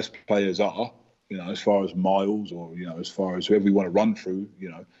 Who the best players are. As far as Miles or, as far as whoever we want to run through,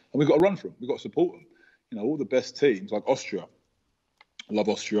 and we've got to run through them. We've got to support them. All the best teams, like Austria. I love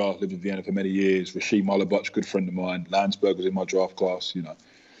Austria. I lived in Vienna for many years. Rashid Malabach, good friend of mine. Landsberg was in my draft class,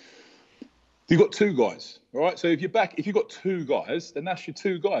 You've got two guys, all right? So if you've got two guys, then that's your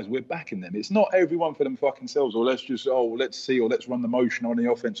two guys. We're backing them. It's not everyone for them fucking selves, or let's just, let's see, or let's run the motion on the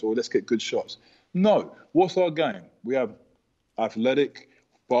offense, or let's get good shots. No. What's our game? We have athletic,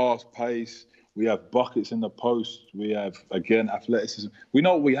 fast pace. We have buckets in the post. We have, again, athleticism. We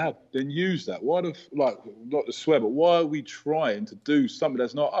know what we have. Then use that. Why not to swear, but why are we trying to do something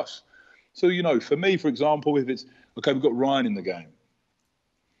that's not us? So, for me, for example, if it's, okay, we've got Ryan in the game.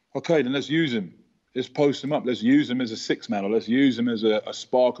 Okay, then let's use him. Let's post him up. Let's use him as a six-man, or let's use him as a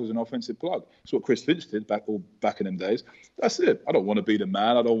spark, as an offensive plug. That's what Chris Finch did back in them days. That's it. I don't want to be the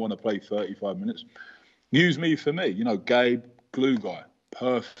man. I don't want to play 35 minutes. Use me for me. Gabe, glue guy.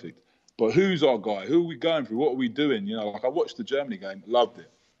 Perfect. But who's our guy? Who are we going through? What are we doing? I watched the Germany game, loved it.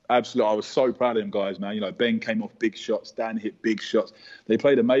 Absolutely, I was so proud of them guys, man. Ben came off big shots, Dan hit big shots. They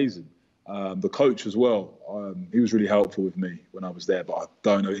played amazing. The coach as well, he was really helpful with me when I was there. But I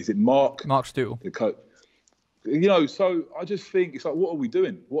don't know, is it Mark? Mark Stuttle. The coach. So I just think it's like, what are we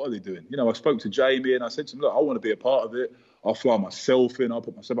doing? What are they doing? I spoke to Jamie and I said to him, look, I want to be a part of it. I'll fly myself in. I'll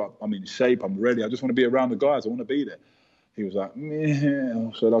put myself up. I'm in shape. I'm ready. I just want to be around the guys. I want to be there. He was like, yeah.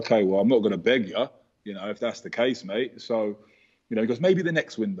 I said, okay, well, I'm not going to beg you, if that's the case, mate. So, he goes, maybe the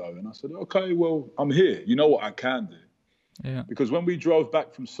next window. And I said, okay, well, I'm here. You know what I can do. Yeah. Because when we drove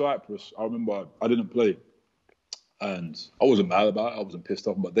back from Cyprus, I remember I didn't play. And I wasn't mad about it. I wasn't pissed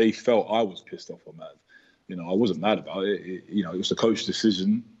off, but they felt I was pissed off or mad. I wasn't mad about it. It was the coach's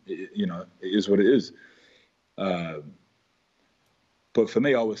decision. It is what it is. But for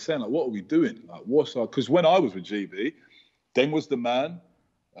me, I was saying, like, what are we doing? Like, because when I was with GB, Deng was the man,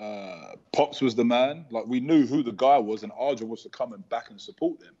 Pops was the man. Like, we knew who the guy was, and our job was to come and back and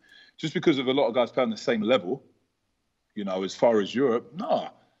support them. Just because of a lot of guys playing the same level, as far as Europe, nah.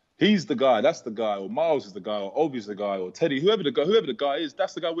 He's the guy, that's the guy, or Miles is the guy, or Obi's the guy, or Teddy, whoever the guy is,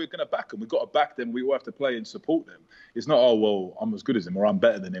 that's the guy we're going to back him. We've got to back them. We all have to play and support them. It's not, I'm as good as him, or I'm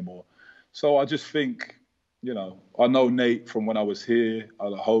better than him. So I just think, I know Nate from when I was here. I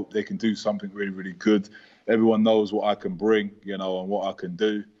hope they can do something really, really good. Everyone knows what I can bring, and what I can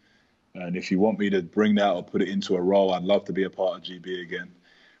do. And if you want me to bring that or put it into a role, I'd love to be a part of GB again.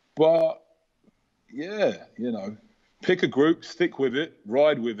 But, yeah, pick a group, stick with it,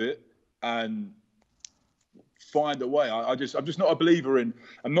 ride with it, and find a way. I'm just not a believer in.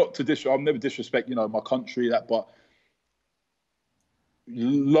 I'll never disrespect, my country, but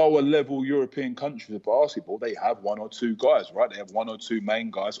lower level European countries of basketball, they have one or two guys, right? They have one or two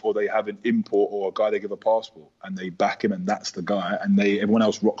main guys, or they have an import or a guy they give a passport, and they back him, and that's the guy, and everyone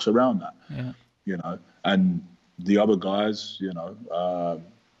else rocks around that. Yeah. And the other guys,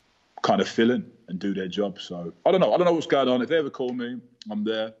 kind of fill in and do their job. So I don't know what's going on. If they ever call me, I'm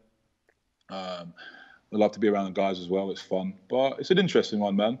there. I'd love to be around the guys as well. It's fun, but it's an interesting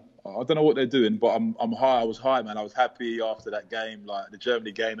one, man. I don't know what they're doing, but I'm high. I was high, man. I was happy after that game, like the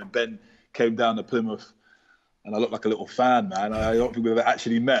Germany game, and Ben came down to Plymouth. and I looked like a little fan, man. I don't think we've ever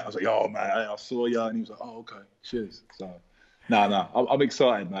actually met. I was like, "Oh man, I saw you," and he was like, "Oh, okay, cheers." So, I'm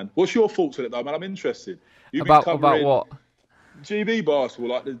excited, man. What's your thoughts on it, though, man? I'm interested. You've been about what? GB basketball,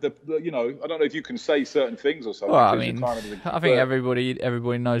 like the I don't know if you can say certain things or something. Well, I mean, I think everybody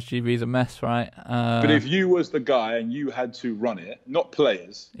knows GB's a mess, right? But if you was the guy and you had to run it, not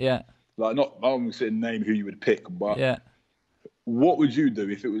players, yeah, like not, I won't sit and name who you would pick, but yeah, what would you do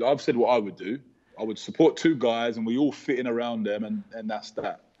if it was? I've said what I would do. I would support two guys, and we all fit in around them, and that's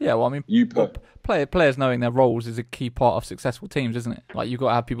that. Yeah, well, I mean, players knowing their roles is a key part of successful teams, isn't it? Like, you've got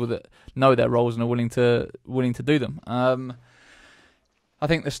to have people that know their roles and are willing to do them. I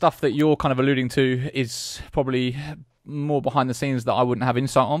think the stuff that you're kind of alluding to is probably more behind the scenes that I wouldn't have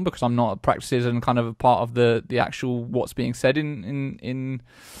insight on, because I'm not at practices and kind of a part of the actual what's being said in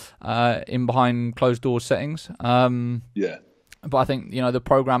behind closed doors settings. Yeah. But I think, the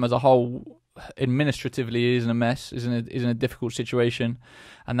program as a whole, administratively, is in a mess, is in a difficult situation,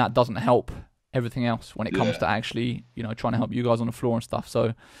 and that doesn't help everything else when it comes to actually, trying to help you guys on the floor and stuff.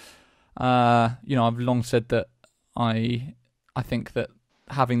 So, I've long said that I think that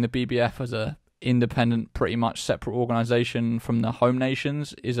having the BBF as a independent, pretty much separate organisation from the home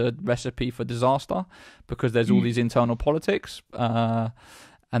nations is a recipe for disaster, because there's all these internal politics, and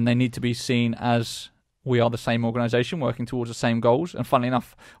they need to be seen as we are the same organisation working towards the same goals. And funnily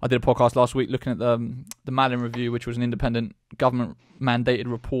enough, I did a podcast last week looking at the Madden Review, which was an independent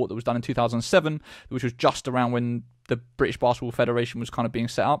government-mandated report that was done in 2007, which was just around when the British Basketball Federation was kind of being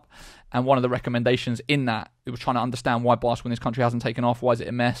set up. And one of the recommendations in that, it was trying to understand why basketball in this country hasn't taken off, why is it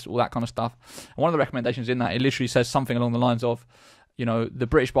a mess, all that kind of stuff. And one of the recommendations in that, it literally says something along the lines of, the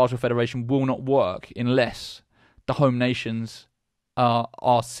British Basketball Federation will not work unless the home nations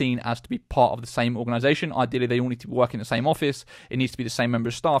are seen as to be part of the same organisation. Ideally, they all need to work in the same office. It needs to be the same member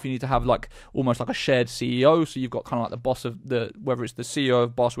of staff. You need to have almost like a shared CEO. So you've got kind of like the boss of whether it's the CEO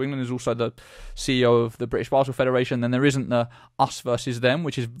of Basketball England is also the CEO of the British Basketball Federation. Then there isn't the us versus them,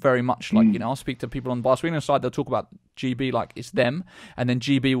 which is very much like, I'll speak to people on the Basketball England side. They'll talk about GB like it's them, and then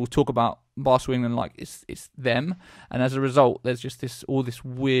GB will talk about Basketball England like it's them. And as a result, there's just all this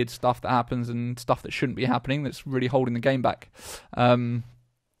weird stuff that happens and stuff that shouldn't be happening that's really holding the game back.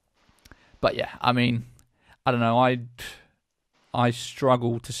 But yeah, I mean, I don't know. I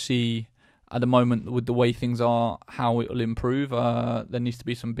struggle to see at the moment with the way things are how it will improve. There needs to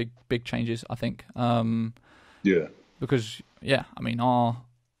be some big changes, I think. Yeah. Because I mean, are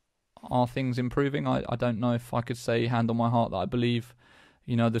things improving? I don't know if I could say hand on my heart that I believe,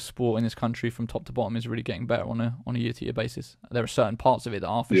 the sport in this country from top to bottom is really getting better on a year-to-year basis. There are certain parts of it that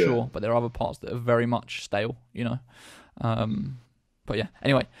are for sure, but there are other parts that are very much stale, But yeah,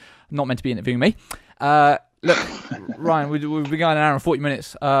 anyway, not meant to be interviewing me. Look, Ryan, we've been going an hour and 40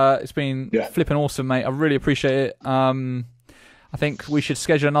 minutes. It's been flipping awesome, mate. I really appreciate it. I think we should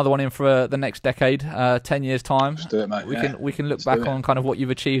schedule another one in for the next decade, 10 years' time. Let's do it, mate. We can look back on kind of what you've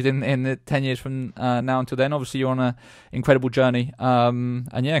achieved in the 10 years from now until then. Obviously, you're on an incredible journey. And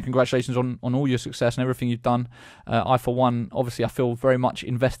congratulations on all your success and everything you've done. I, for one, obviously, I feel very much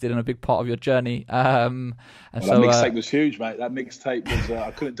invested in a big part of your journey. That mixtape was huge, mate. That mixtape was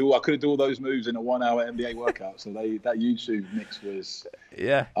I couldn't do all those moves in a 1 hour NBA workout. So that YouTube mix was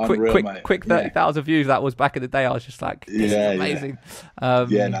unreal, mate. Quick 30,000 views. That was back in the day. I was just like, this is amazing.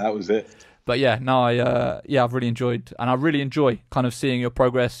 That was it. But I've really enjoyed, and I really enjoy kind of seeing your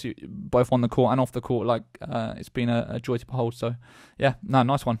progress both on the court and off the court. It's been a joy to behold. So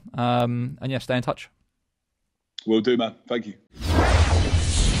nice one. Stay in touch. Will do, man. Thank you.